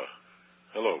Habra.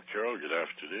 Hello, Carol. Good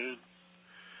afternoon.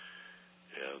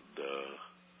 And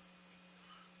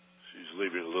she's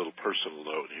leaving a little personal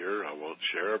note here. I won't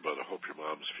share, but I hope your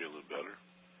mom's feeling better.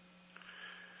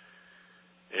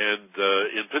 And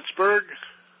in Pittsburgh,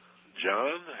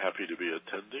 John, happy to be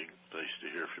attending. Nice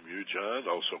to hear from you, John.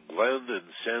 Also, Glenn in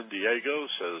San Diego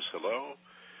says hello.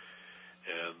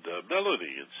 And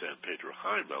Melanie in San Pedro.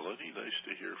 Hi, Melanie. Nice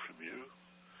to hear from you.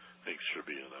 Thanks for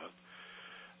being on.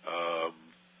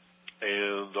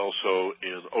 And also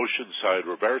in Oceanside,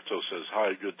 Roberto says,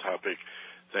 hi, good topic.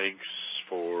 Thanks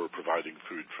for providing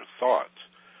food for thought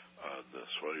on this.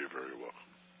 Well, you're very welcome.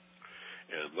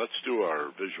 And let's do our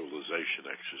visualization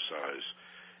exercise.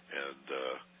 And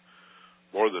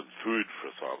more than food for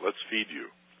thought, let's feed you,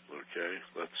 okay?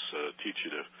 Let's teach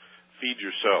you to feed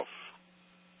yourself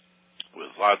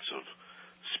with lots of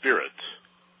spirit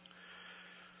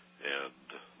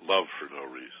and love for no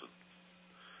reason.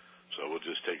 So we'll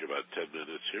just take about 10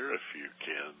 minutes here if you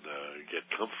can get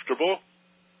comfortable.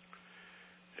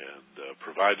 And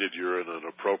provided you're in an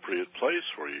appropriate place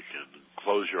where you can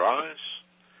close your eyes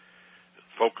and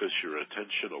focus your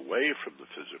attention away from the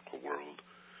physical world,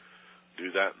 do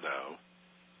that now.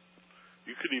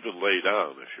 You could even lay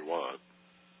down if you want.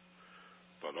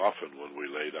 But often when we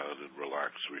lay down and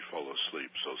relax, we fall asleep.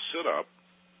 So sit up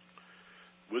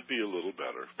would be a little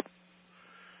better.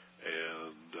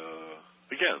 And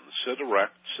again, sit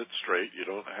erect, sit straight. You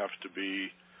don't have to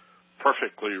be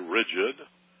perfectly rigid.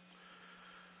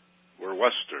 We're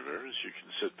Westerners. You can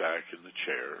sit back in the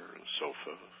chair or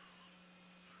sofa.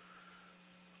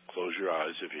 Close your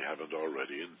eyes if you haven't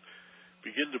already and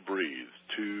begin to breathe.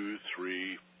 2,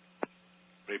 3,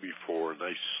 maybe 4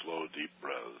 nice, slow, deep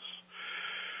breaths.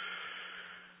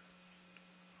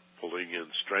 Pulling in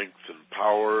strength and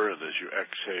power, and as you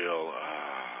exhale,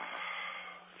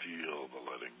 feel the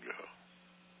letting go.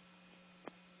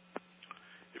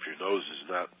 If your nose is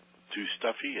not too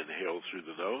stuffy, inhale through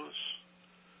the nose.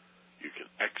 You can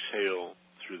exhale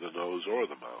through the nose or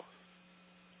the mouth.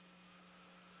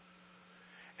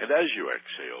 And as you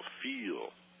exhale, feel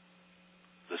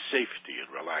the safety and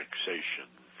relaxation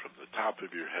from the top of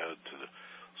your head to the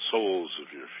soles of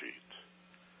your feet.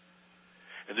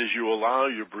 And as you allow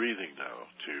your breathing now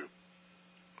to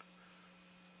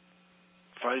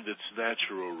find its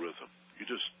natural rhythm, you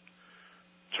just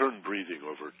turn breathing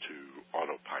over to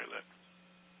autopilot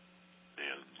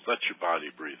and let your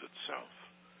body breathe itself.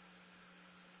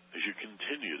 As you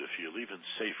continue to feel even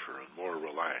safer and more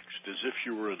relaxed, as if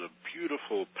you were in a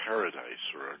beautiful paradise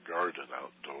or a garden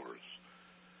outdoors.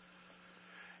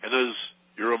 And as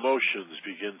your emotions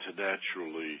begin to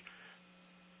naturally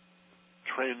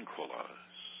tranquilize,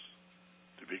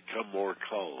 to become more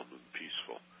calm and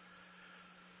peaceful.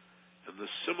 In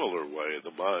the similar way,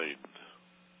 the mind,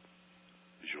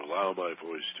 as you allow my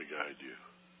voice to guide you,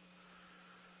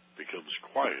 becomes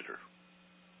quieter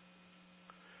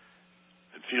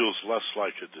and feels less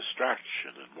like a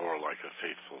distraction and more like a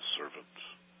faithful servant.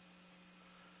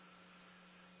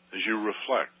 As you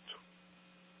reflect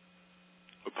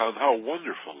upon how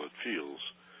wonderful it feels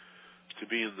to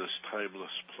be in this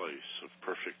timeless place of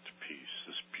perfect peace,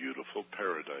 this beautiful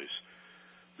paradise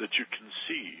that you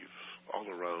conceive all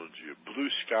around you.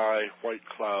 Blue sky, white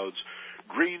clouds,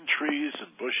 green trees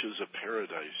and bushes, a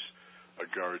paradise, a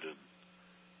garden,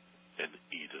 an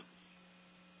Eden.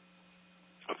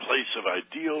 A place of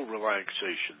ideal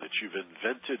relaxation that you've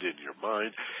invented in your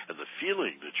mind, and the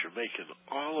feeling that you're making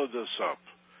all of this up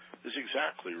is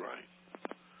exactly right.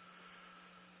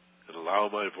 And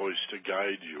allow my voice to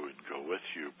guide you and go with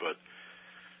you, but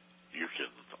you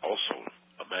can also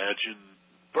imagine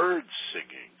birds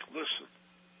singing. Listen.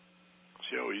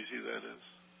 See how easy that is?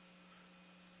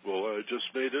 Well, I just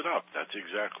made it up. That's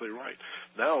exactly right.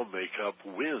 Now make up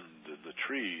wind in the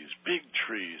trees, big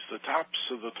trees, the tops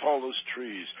of the tallest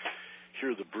trees.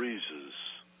 Hear the breezes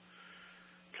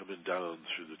coming down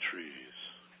through the trees.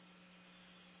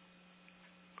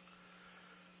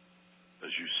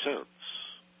 As you sense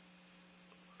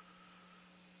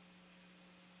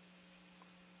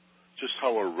just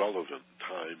how irrelevant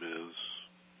time is,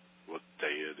 what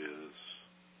day it is.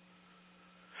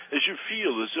 As you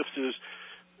feel as if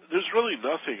there's really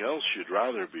nothing else you'd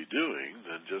rather be doing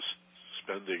than just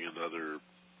spending another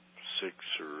 6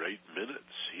 or 8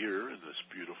 minutes here in this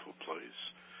beautiful place.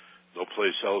 No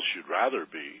place else you'd rather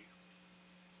be,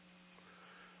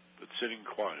 but sitting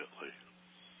quietly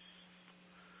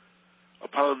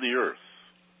upon the earth,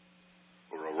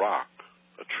 or a rock,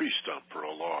 a tree stump, or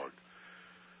a log,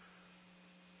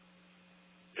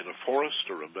 in a forest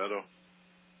or a meadow,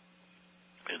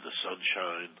 in the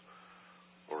sunshine,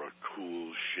 or a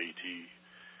cool,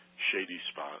 shady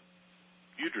spot.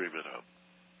 You dream it up.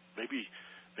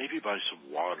 Maybe by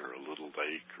some water, a little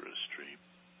lake or a stream.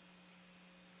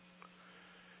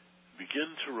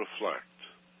 Begin to reflect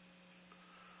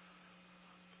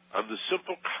on the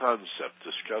simple concept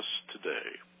discussed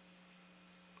today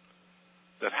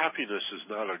that happiness is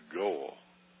not a goal,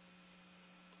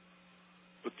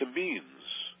 but the means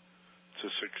to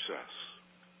success.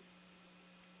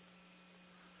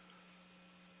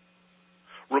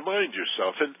 Remind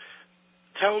yourself and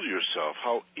tell yourself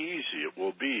how easy it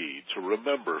will be to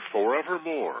remember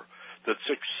forevermore that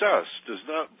success does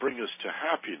not bring us to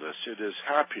happiness. It is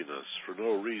happiness for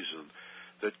no reason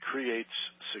that creates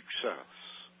success.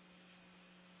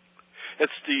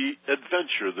 It's the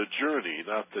adventure, the journey,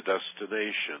 not the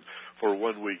destination. For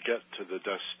when we get to the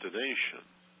destination,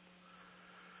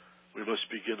 we must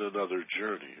begin another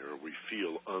journey or we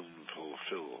feel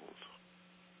unfulfilled.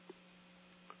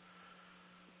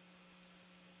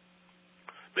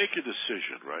 Make a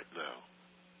decision right now.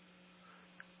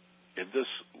 In this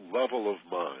level of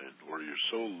mind where you're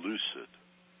so lucid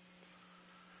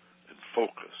and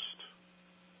focused,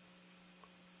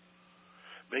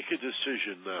 make a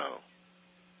decision now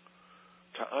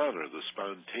to honor the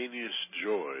spontaneous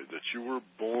joy that you were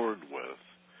born with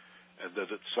and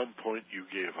that at some point you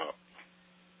gave up.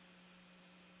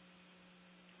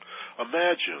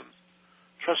 Imagine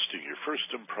trusting your first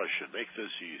impression. Make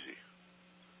this easy.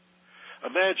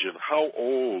 Imagine how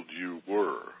old you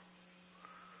were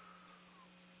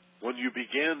when you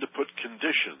began to put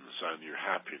conditions on your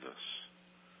happiness,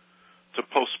 to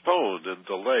postpone and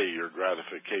delay your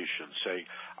gratification, saying,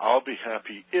 I'll be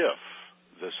happy if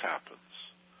this happens.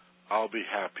 I'll be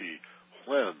happy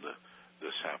when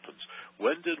this happens.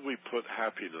 When did we put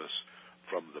happiness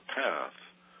from the path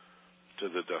to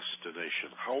the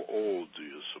destination? How old do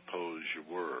you suppose you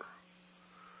were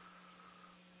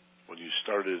when you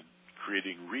started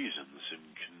creating reasons and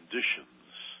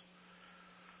conditions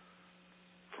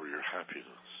for your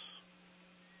happiness?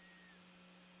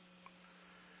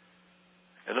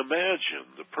 And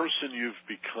imagine the person you've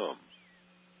become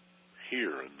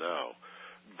here and now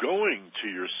going to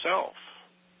yourself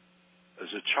as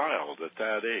a child at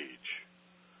that age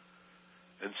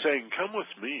and saying, come with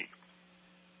me.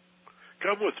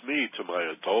 Come with me to my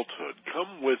adulthood.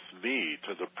 Come with me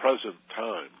to the present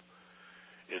time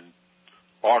in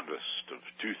August of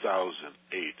 2008,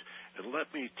 and let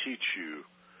me teach you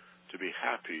to be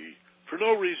happy for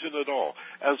no reason at all,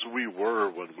 as we were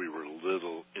when we were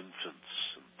little infants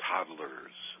and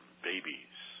toddlers and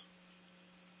babies.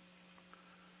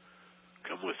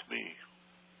 Come with me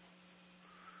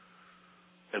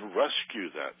and rescue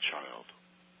that child.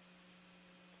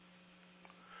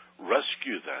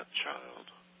 Rescue that child.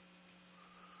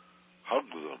 Hug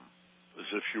them as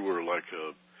if you were like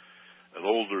an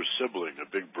older sibling, a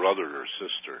big brother or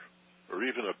sister, or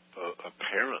even a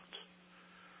parent.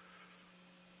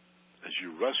 As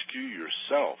you rescue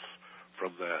yourself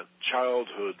from that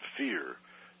childhood fear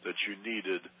that you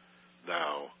needed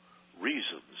now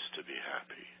reasons to be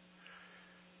happy,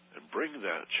 and bring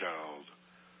that child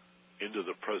into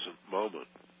the present moment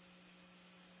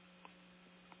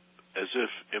as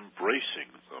if embracing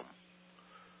them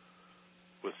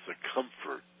with the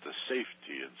comfort, the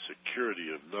safety, and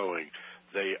security of knowing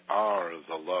they are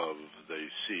the love they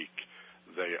seek.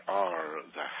 They are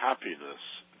the happiness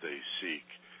they seek.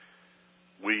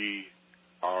 We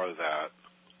are that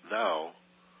now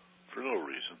for no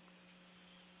reason.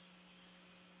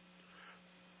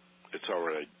 It's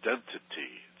our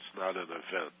identity. It's not an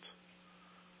event.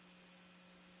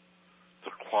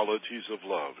 The qualities of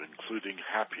love, including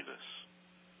happiness,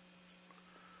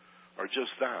 are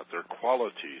just that. They're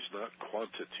qualities, not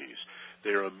quantities.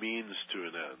 They are a means to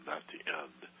an end, not the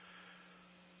end.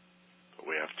 But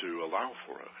we have to allow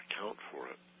for it, account for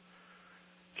it.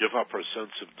 Give up our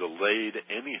sense of delayed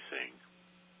anything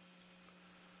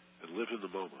and live in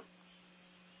the moment.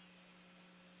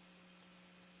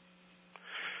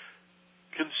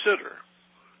 consider,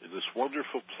 in this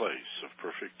wonderful place of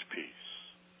perfect peace,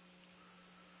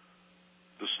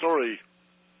 the story,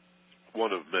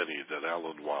 one of many, that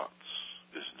Alan Watts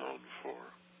is known for,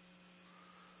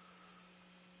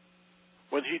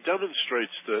 when he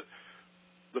demonstrates that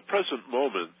the present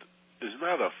moment is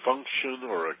not a function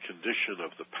or a condition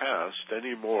of the past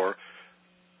any more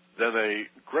than a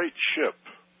great ship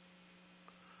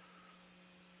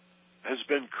has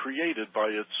been created by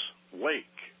its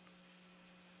wake.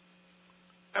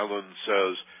 Alan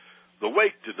says, the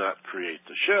wake did not create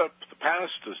the ship. The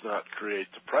past does not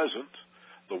create the present.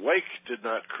 The wake did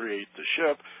not create the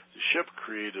ship. The ship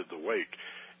created the wake.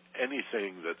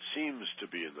 Anything that seems to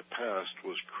be in the past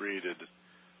was created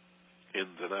in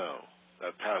the now.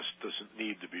 That past doesn't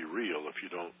need to be real if you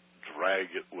don't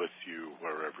drag it with you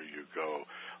wherever you go.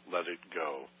 Let it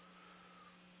go.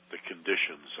 The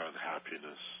conditions on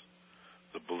happiness,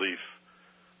 the belief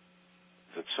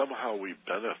that somehow we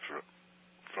benefit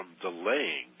from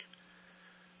delaying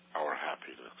our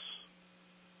happiness.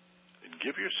 And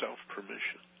give yourself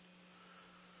permission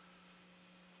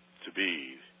to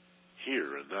be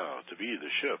here and now, to be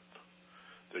the ship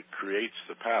that creates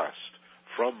the past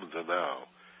from the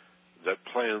now, that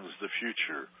plans the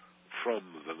future from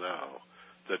the now,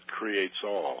 that creates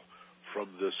all from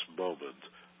this moment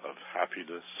of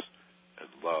happiness and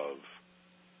love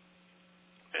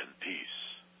and peace.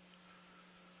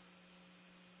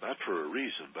 Not for a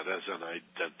reason, but as an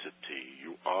identity.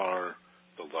 You are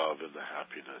the love and the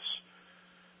happiness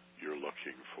you're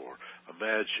looking for.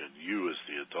 Imagine you as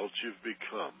the adult you've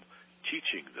become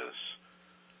teaching this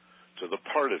to the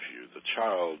part of you, the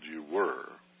child you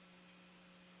were,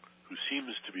 who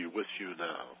seems to be with you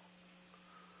now,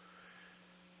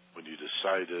 when you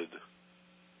decided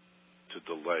to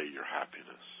delay your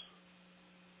happiness,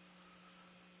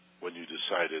 when you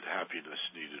decided happiness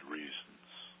needed reasons.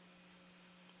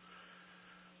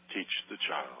 Teach the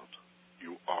child,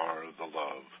 you are the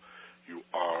love, you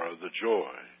are the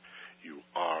joy, you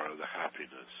are the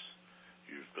happiness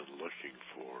you've been looking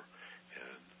for.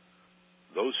 And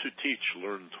those who teach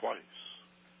learn twice.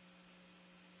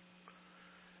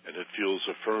 And it feels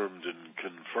affirmed and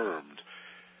confirmed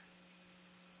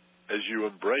as you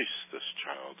embrace this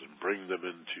child and bring them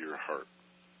into your heart,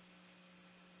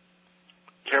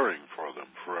 caring for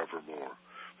them forevermore,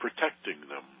 protecting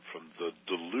them from the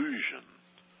delusion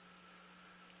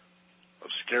of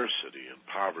scarcity and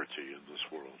poverty in this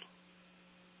world,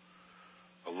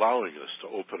 allowing us to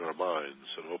open our minds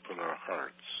and open our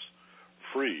hearts,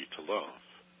 free to love,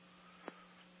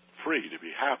 free to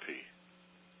be happy,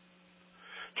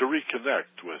 to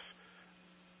reconnect with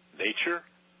nature,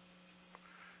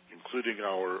 including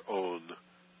our own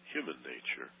human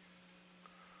nature,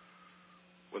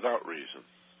 without reason,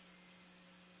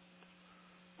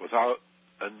 without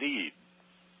a need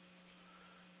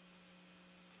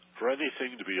for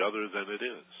anything to be other than it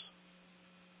is.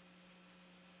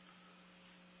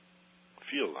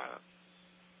 Feel that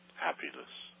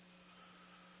happiness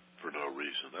for no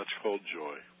reason. That's called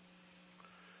joy.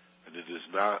 And it is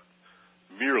not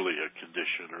merely a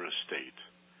condition or a state.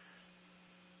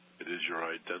 It is your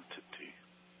identity.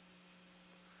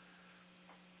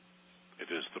 It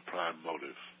is the prime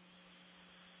motive.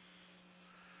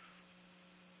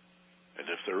 And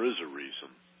if there is a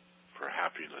reason for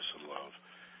happiness and love,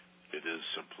 it is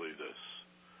simply this,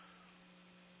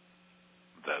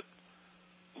 that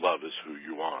love is who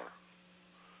you are.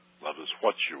 Love is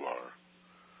what you are.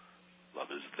 Love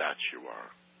is that you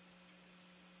are.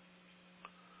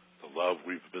 The love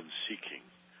we've been seeking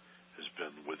has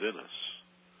been within us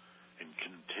and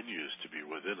continues to be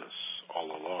within us all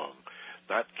along,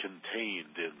 not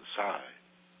contained inside,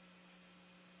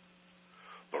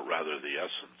 but rather the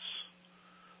essence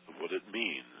of what it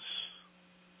means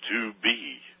to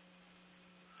be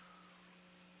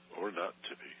or not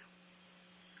to be.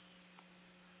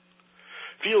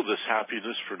 Feel this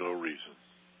happiness for no reason.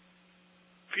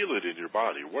 Feel it in your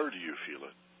body. Where do you feel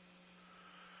it?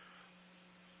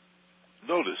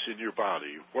 Notice in your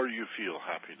body where you feel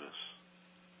happiness.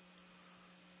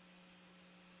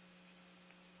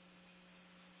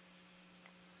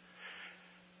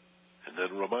 And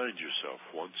then remind yourself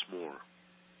once more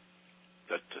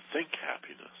that to think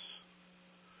happiness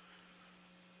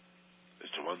is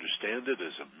to understand it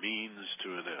as a means to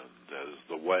an end, as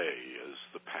the way, as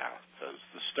the path, as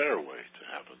the stairway to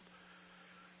heaven,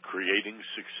 creating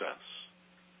success.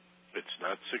 It's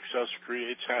not success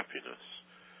creates happiness.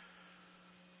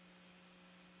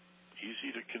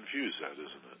 Easy to confuse that,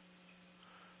 isn't it?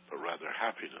 But rather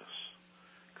happiness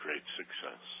creates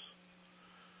success.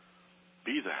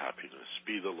 Be the happiness,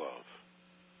 be the love.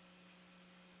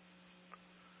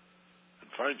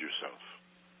 And find yourself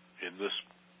in this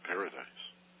paradise.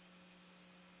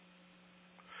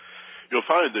 You'll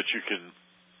find that you can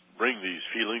bring these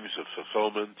feelings of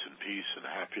fulfillment and peace and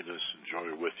happiness and joy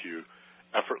with you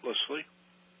effortlessly,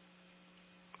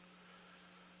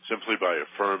 simply by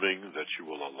affirming that you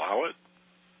will allow it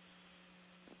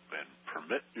and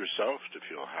permit yourself to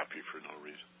feel happy for no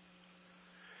reason.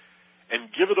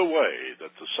 And give it away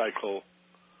that the cycle,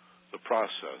 the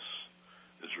process,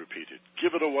 is repeated.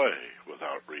 Give it away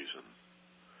without reason.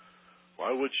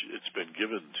 Why would it's been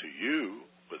given to you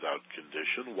without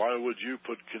condition? Why would you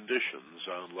put conditions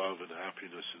on love and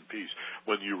happiness and peace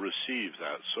when you receive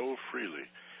that so freely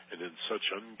and in such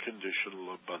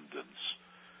unconditional abundance?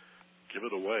 Give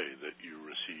it away that you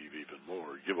receive even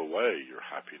more. Give away your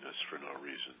happiness for no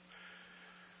reason.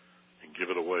 And give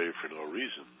it away for no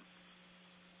reason.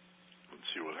 And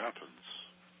see what happens.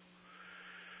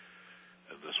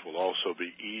 And this will also be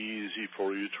easy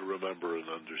for you to remember and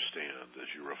understand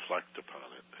as you reflect upon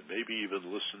it, and maybe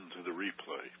even listen to the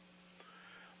replay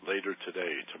later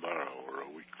today, tomorrow, or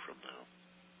a week from now.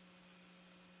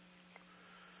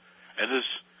 And as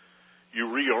you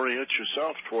reorient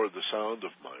yourself toward the sound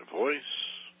of my voice,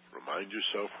 remind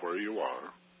yourself where you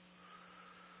are.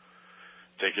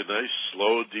 Take a nice,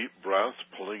 slow, deep breath,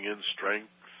 pulling in strength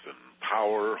and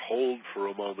power. Hold for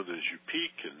a moment as you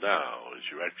peak, and now, as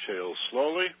you exhale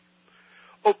slowly,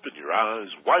 open your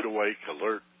eyes, wide awake,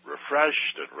 alert,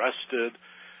 refreshed and rested,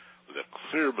 with a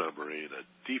clear memory and a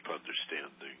deep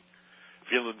understanding,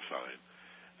 feeling fine,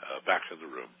 back in the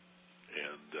room.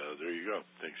 And there you go.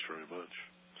 Thanks very much.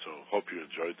 So hope you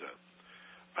enjoyed that.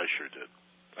 I sure did.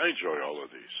 I enjoy all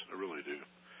of these. I really do.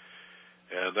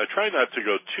 And I try not to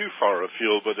go too far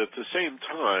afield, but at the same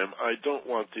time, I don't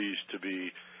want these to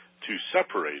be too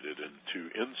separated and too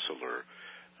insular.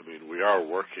 I mean, we are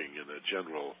working in a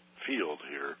general field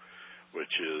here,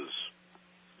 which is,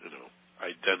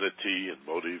 identity and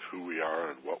motive, who we are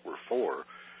and what we're for,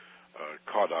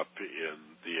 caught up in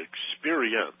the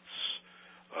experience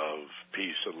of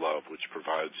peace and love, which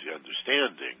provides the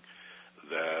understanding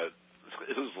that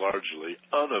is largely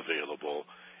unavailable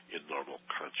in normal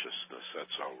consciousness.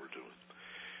 That's all we're doing.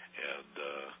 And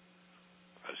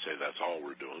I say that's all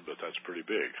we're doing, but that's pretty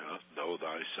big, huh? Know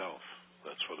thyself.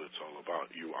 That's what it's all about.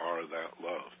 You are that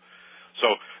love. So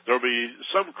there'll be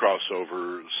some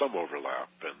crossover, some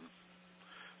overlap, and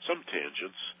some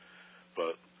tangents,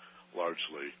 but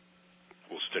largely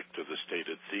we'll stick to the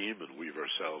stated theme and weave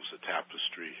ourselves a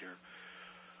tapestry here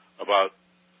about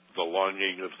the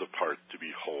longing of the part to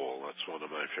be whole. That's one of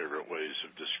my favorite ways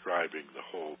of describing the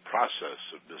whole process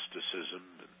of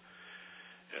mysticism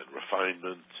and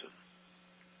refinement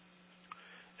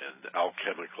and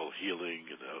alchemical healing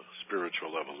and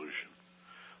spiritual evolution.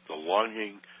 The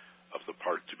longing of the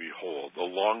part to be whole, the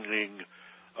longing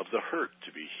of the hurt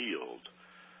to be healed,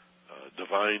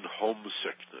 divine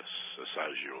homesickness, as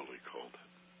Assagioli called it.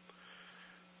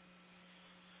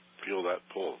 Feel that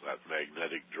pull, that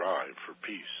magnetic drive for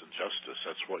peace and justice.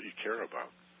 That's what you care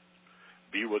about.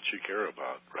 Be what you care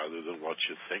about rather than what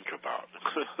you think about.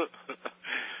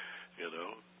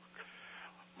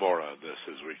 More on this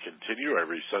as we continue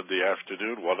every Sunday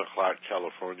afternoon, 1 o'clock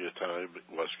California time,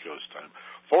 West Coast time,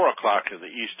 4 o'clock in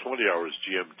the East, 20 hours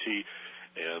GMT.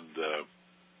 And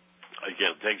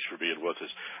again, thanks for being with us.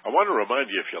 I want to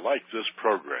remind you, if you like this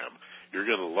program, you're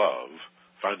going to love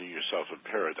Finding Yourself in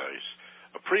Paradise,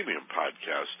 a premium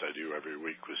podcast I do every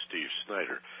week with Steve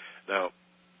Snyder. Now,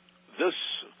 this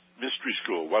Mystery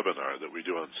School webinar that we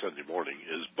do on Sunday morning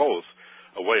is both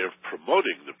a way of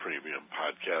promoting the premium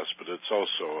podcast, but it's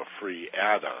also a free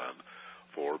add-on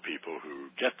for people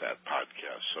who get that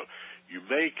podcast. So you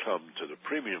may come to the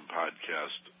premium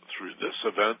podcast through this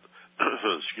event,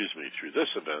 through this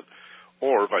event,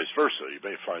 or vice versa. You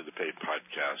may find the paid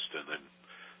podcast and then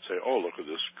say, oh, look at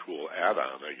this cool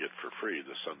add-on I get for free,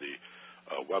 the Sunday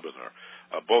webinar.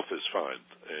 Both is fine.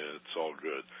 It's all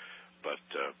good. But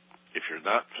if you're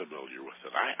not familiar with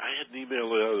it, I had an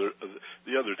email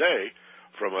the other day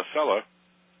from a fella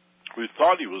who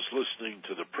thought he was listening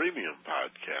to the premium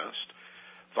podcast,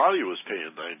 thought he was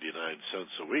paying 99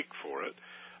 cents a week for it,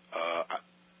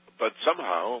 but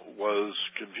somehow was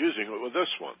confusing it with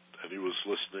this one, and he was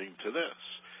listening to this.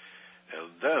 And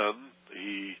then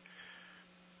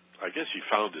I guess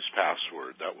he found his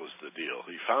password. That was the deal.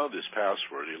 He found his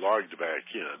password. He logged back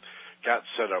in, got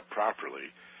set up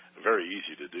properly, very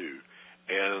easy to do.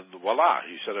 And voila,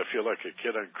 he said, I feel like a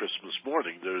kid on Christmas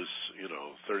morning. There's,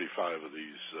 35 of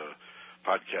these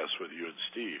podcasts with you and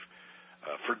Steve.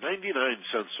 For 99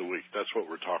 cents a week, that's what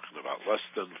we're talking about, less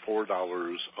than $4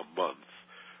 a month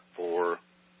for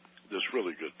this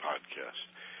really good podcast.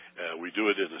 We do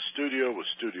it in a studio with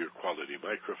studio-quality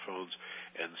microphones.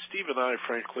 And Steve and I,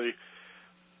 frankly,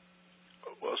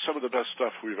 well, some of the best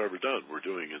stuff we've ever done we're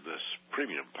doing in this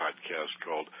premium podcast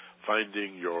called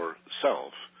Finding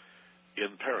Yourself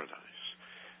in Paradise.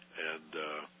 And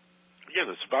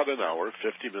again, it's about an hour,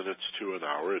 50 minutes to an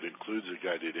hour. It includes a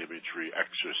guided imagery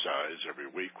exercise every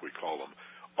week. We call them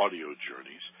audio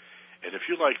journeys. And if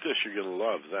you like this, you're going to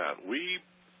love that. We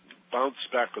bounce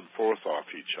back and forth off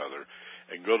each other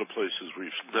and go to places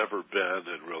we've never been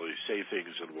and really say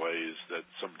things in ways that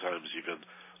sometimes even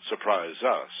surprise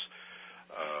us.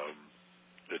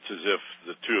 It's as if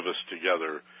the two of us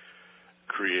together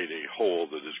create a whole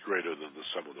that is greater than the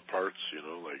sum of the parts,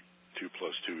 like 2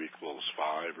 plus 2 equals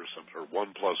 5 or something, or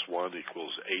 1 plus 1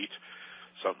 equals 8,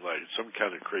 something like some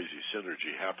kind of crazy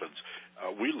synergy happens.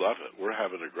 We love it. We're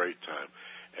having a great time.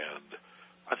 And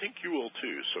I think you will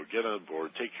too. So get on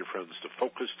board. Take your friends to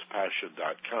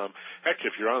FocusedPassion.com. Heck,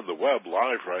 if you're on the web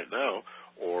live right now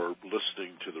or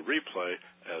listening to the replay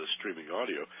as streaming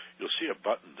audio, you'll see a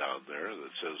button down there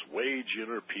that says Wage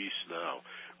Inner Peace Now.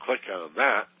 Click on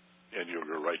that, and you'll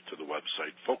go right to the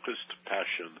website,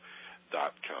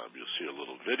 FocusedPassion.com. You'll see a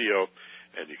little video,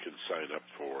 and you can sign up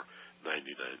for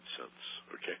 99 cents.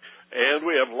 Okay? And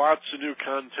we have lots of new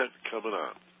content coming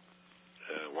on.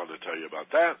 I want to tell you about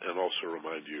that and also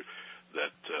remind you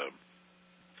that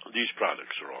these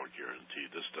products are all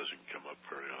guaranteed. This doesn't come up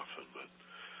very often, but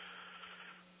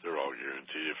they're all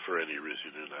guaranteed. If for any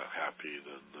reason you're not happy,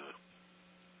 then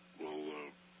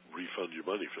we'll refund your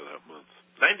money for that month.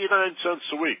 99 cents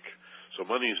a week. So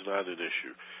money is not an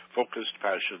issue.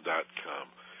 FocusedPassion.com.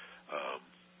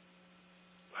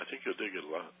 I think you'll dig it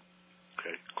a lot.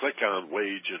 Okay. Click on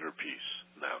Wage Inner Peace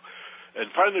now. And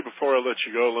finally, before I let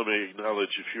you go, let me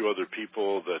acknowledge a few other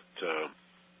people that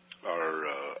are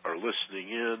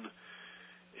listening in.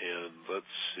 And let's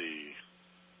see.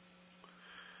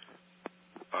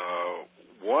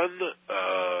 One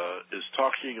is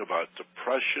talking about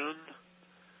depression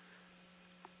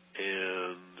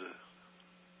and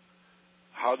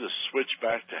how to switch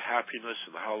back to happiness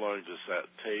and how long does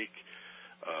that take.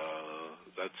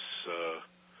 That's a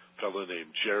fellow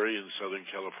named Jerry in Southern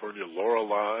California.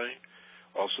 Lorelei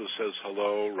also says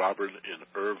hello. Robert in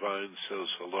Irvine says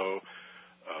hello.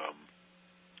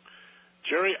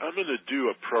 Jerry, I'm going to do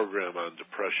a program on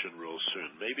depression real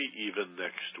soon, maybe even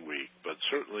next week, but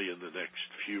certainly in the next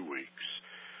few weeks.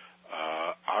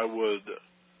 I would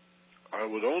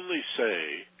only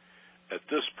say at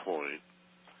this point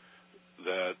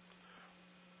that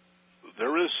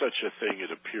there is such a thing,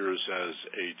 it appears, as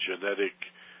a genetic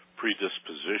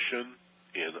predisposition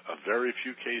in a very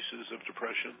few cases of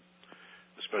depression,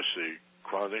 especially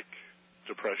chronic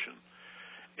depression.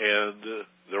 And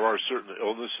there are certain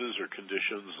illnesses or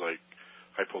conditions like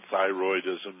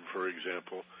hypothyroidism, for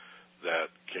example,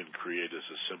 that can create as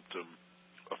a symptom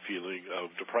a feeling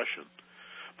of depression.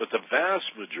 But the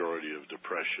vast majority of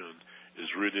depression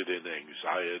is rooted in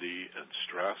anxiety and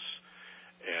stress,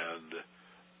 and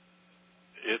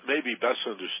it may be best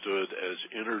understood as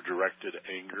inner-directed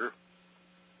anger.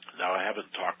 Now, I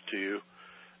haven't talked to you,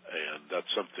 and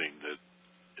that's something that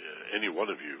any one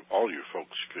of you, all you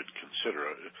folks, could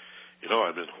consider.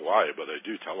 I'm in Hawaii, but I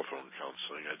do telephone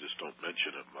counseling. I just don't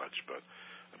mention it much, but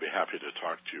I'd be happy to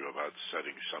talk to you about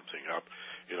setting something up.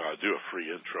 I do a free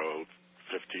intro,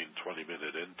 15,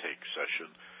 20-minute intake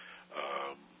session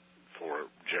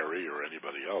for Jerry or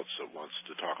anybody else that wants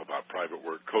to talk about private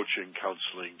work, coaching,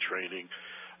 counseling, training.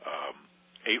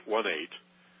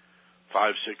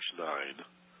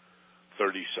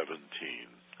 818-569-3017.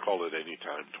 Call it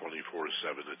anytime,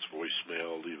 24/7. It's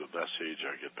voicemail. Leave a message.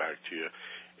 I'll get back to you.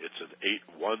 It's an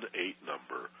 818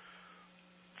 number,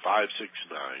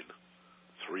 569-3017.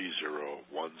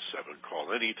 Call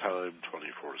anytime,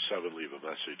 24/7. Leave a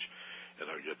message,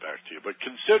 and I'll get back to you. But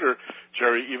consider,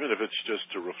 Jerry, even if it's just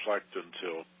to reflect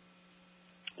until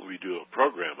we do a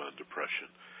program on depression,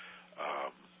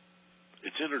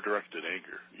 it's inner-directed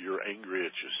anger. You're angry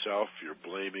at yourself. You're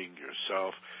blaming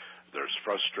yourself. There's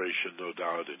frustration, no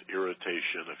doubt, and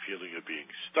irritation, a feeling of being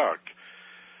stuck.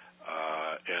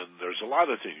 And there's a lot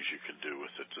of things you can do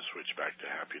with it to switch back to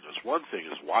happiness. One thing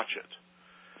is watch it.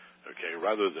 Okay,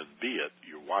 rather than be it,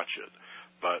 you watch it.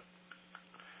 But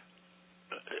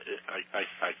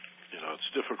it's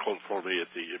difficult for me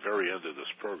at the very end of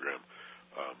this program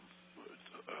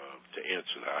to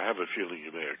answer that. I have a feeling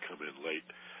you may have come in late,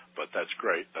 but that's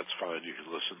great. That's fine. You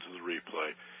can listen to the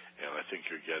replay. And I think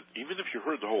even if you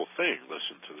heard the whole thing,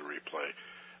 listen to the replay,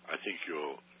 I think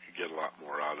you'll get a lot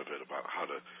more out of it about how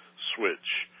to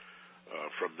switch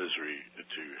from misery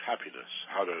to happiness.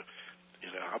 I'll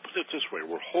put it this way,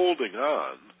 we're holding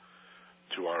on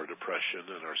to our depression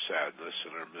and our sadness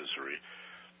and our misery,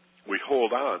 we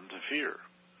hold on to fear.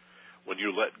 When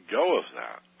you let go of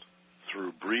that,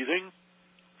 through breathing,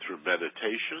 through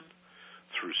meditation,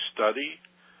 through study,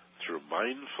 through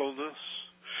mindfulness,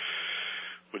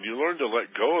 when you learn to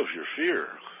let go of your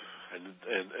fear and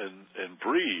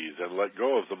breathe and let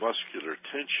go of the muscular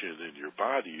tension in your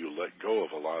body, you let go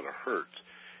of a lot of hurt.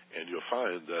 And you'll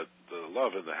find that the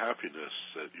love and the happiness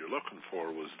that you're looking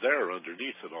for was there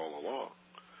underneath it all along.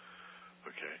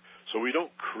 Okay? So we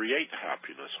don't create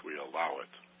happiness, we allow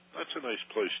it. That's a nice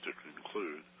place to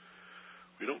conclude.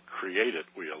 We don't create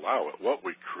it, we allow it. What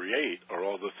we create are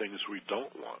all the things we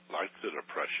don't want, like the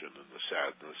depression and the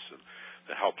sadness and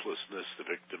the helplessness, the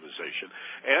victimization,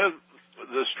 and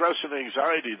the stress and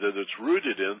anxiety that it's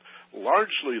rooted in,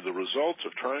 largely the result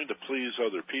of trying to please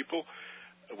other people,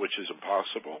 which is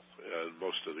impossible. In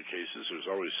most of the cases,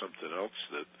 there's always something else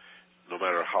that, no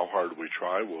matter how hard we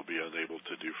try, we'll be unable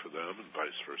to do for them, and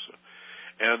vice versa.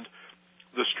 And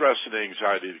the stress and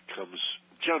anxiety comes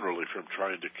generally from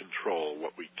trying to control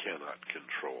what we cannot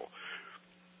control,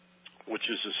 which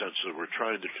is essentially we're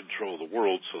trying to control the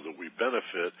world so that we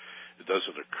benefit. It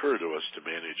doesn't occur to us to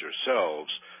manage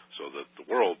ourselves so that the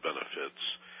world benefits.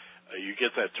 You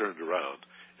get that turned around,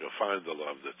 you'll find the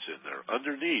love that's in there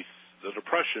underneath the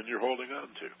depression you're holding on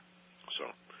to. So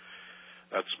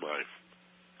that's my,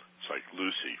 it's like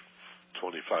Lucy,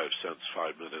 25 cents,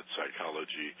 5-minute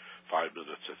psychology, 5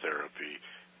 minutes of therapy.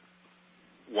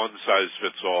 One size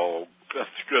fits all.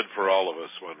 That's good for all of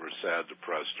us when we're sad,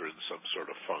 depressed, or in some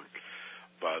sort of funk.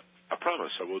 But I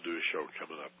promise I will do a show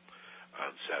coming up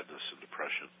on sadness and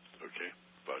depression. Okay?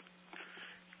 But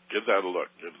give that a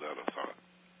look. Give that a thought.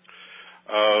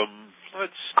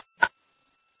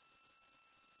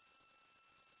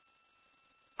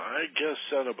 I guess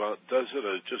that about does it.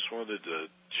 I just wanted to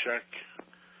check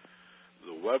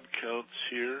the web counts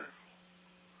here.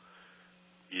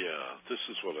 Yeah, this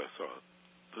is what I thought.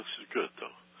 This is good,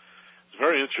 though. It's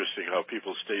very interesting how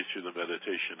people stay through the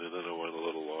meditation and then it went a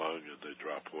little long and they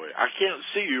drop away. I can't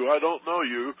see you. I don't know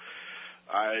you.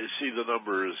 I see the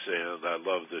numbers, and I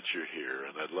love that you're here,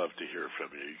 and I'd love to hear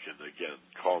from you. You can, again,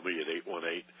 call me at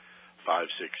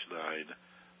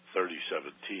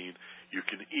 818-569-3017. You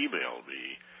can email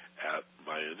me at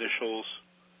my initials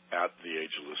at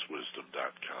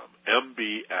theagelesswisdom.com,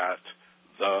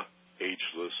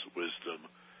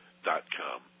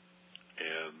 mb@theagelesswisdom.com.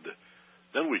 And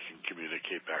then we can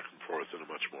communicate back and forth in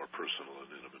a much more personal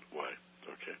and intimate way.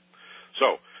 Okay?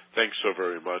 So, thanks so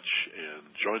very much,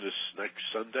 and join us next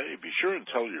Sunday. Be sure and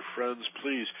tell your friends,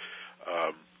 please.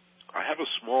 I have a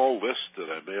small list that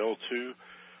I mail to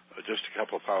just a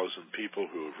couple thousand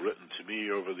people who have written to me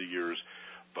over the years,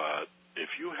 but if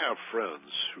you have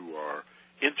friends who are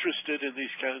interested in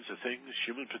these kinds of things,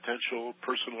 human potential,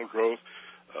 personal growth,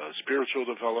 spiritual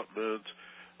development,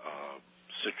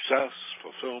 success,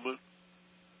 fulfillment,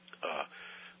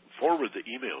 forward the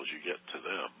emails you get to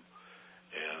them,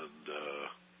 and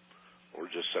or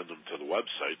just send them to the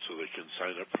website so they can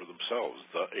sign up for themselves.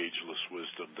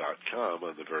 theagelesswisdom.com,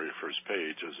 on the very first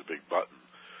page, is a big button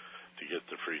to get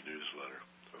the free newsletter.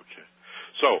 Okay.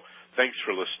 So, thanks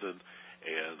for listening,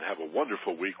 and have a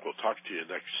wonderful week. We'll talk to you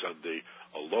next Sunday.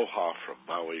 Aloha from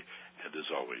Maui, and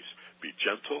as always, be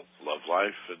gentle, love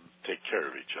life, and take care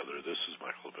of each other. This is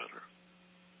Michael Benner.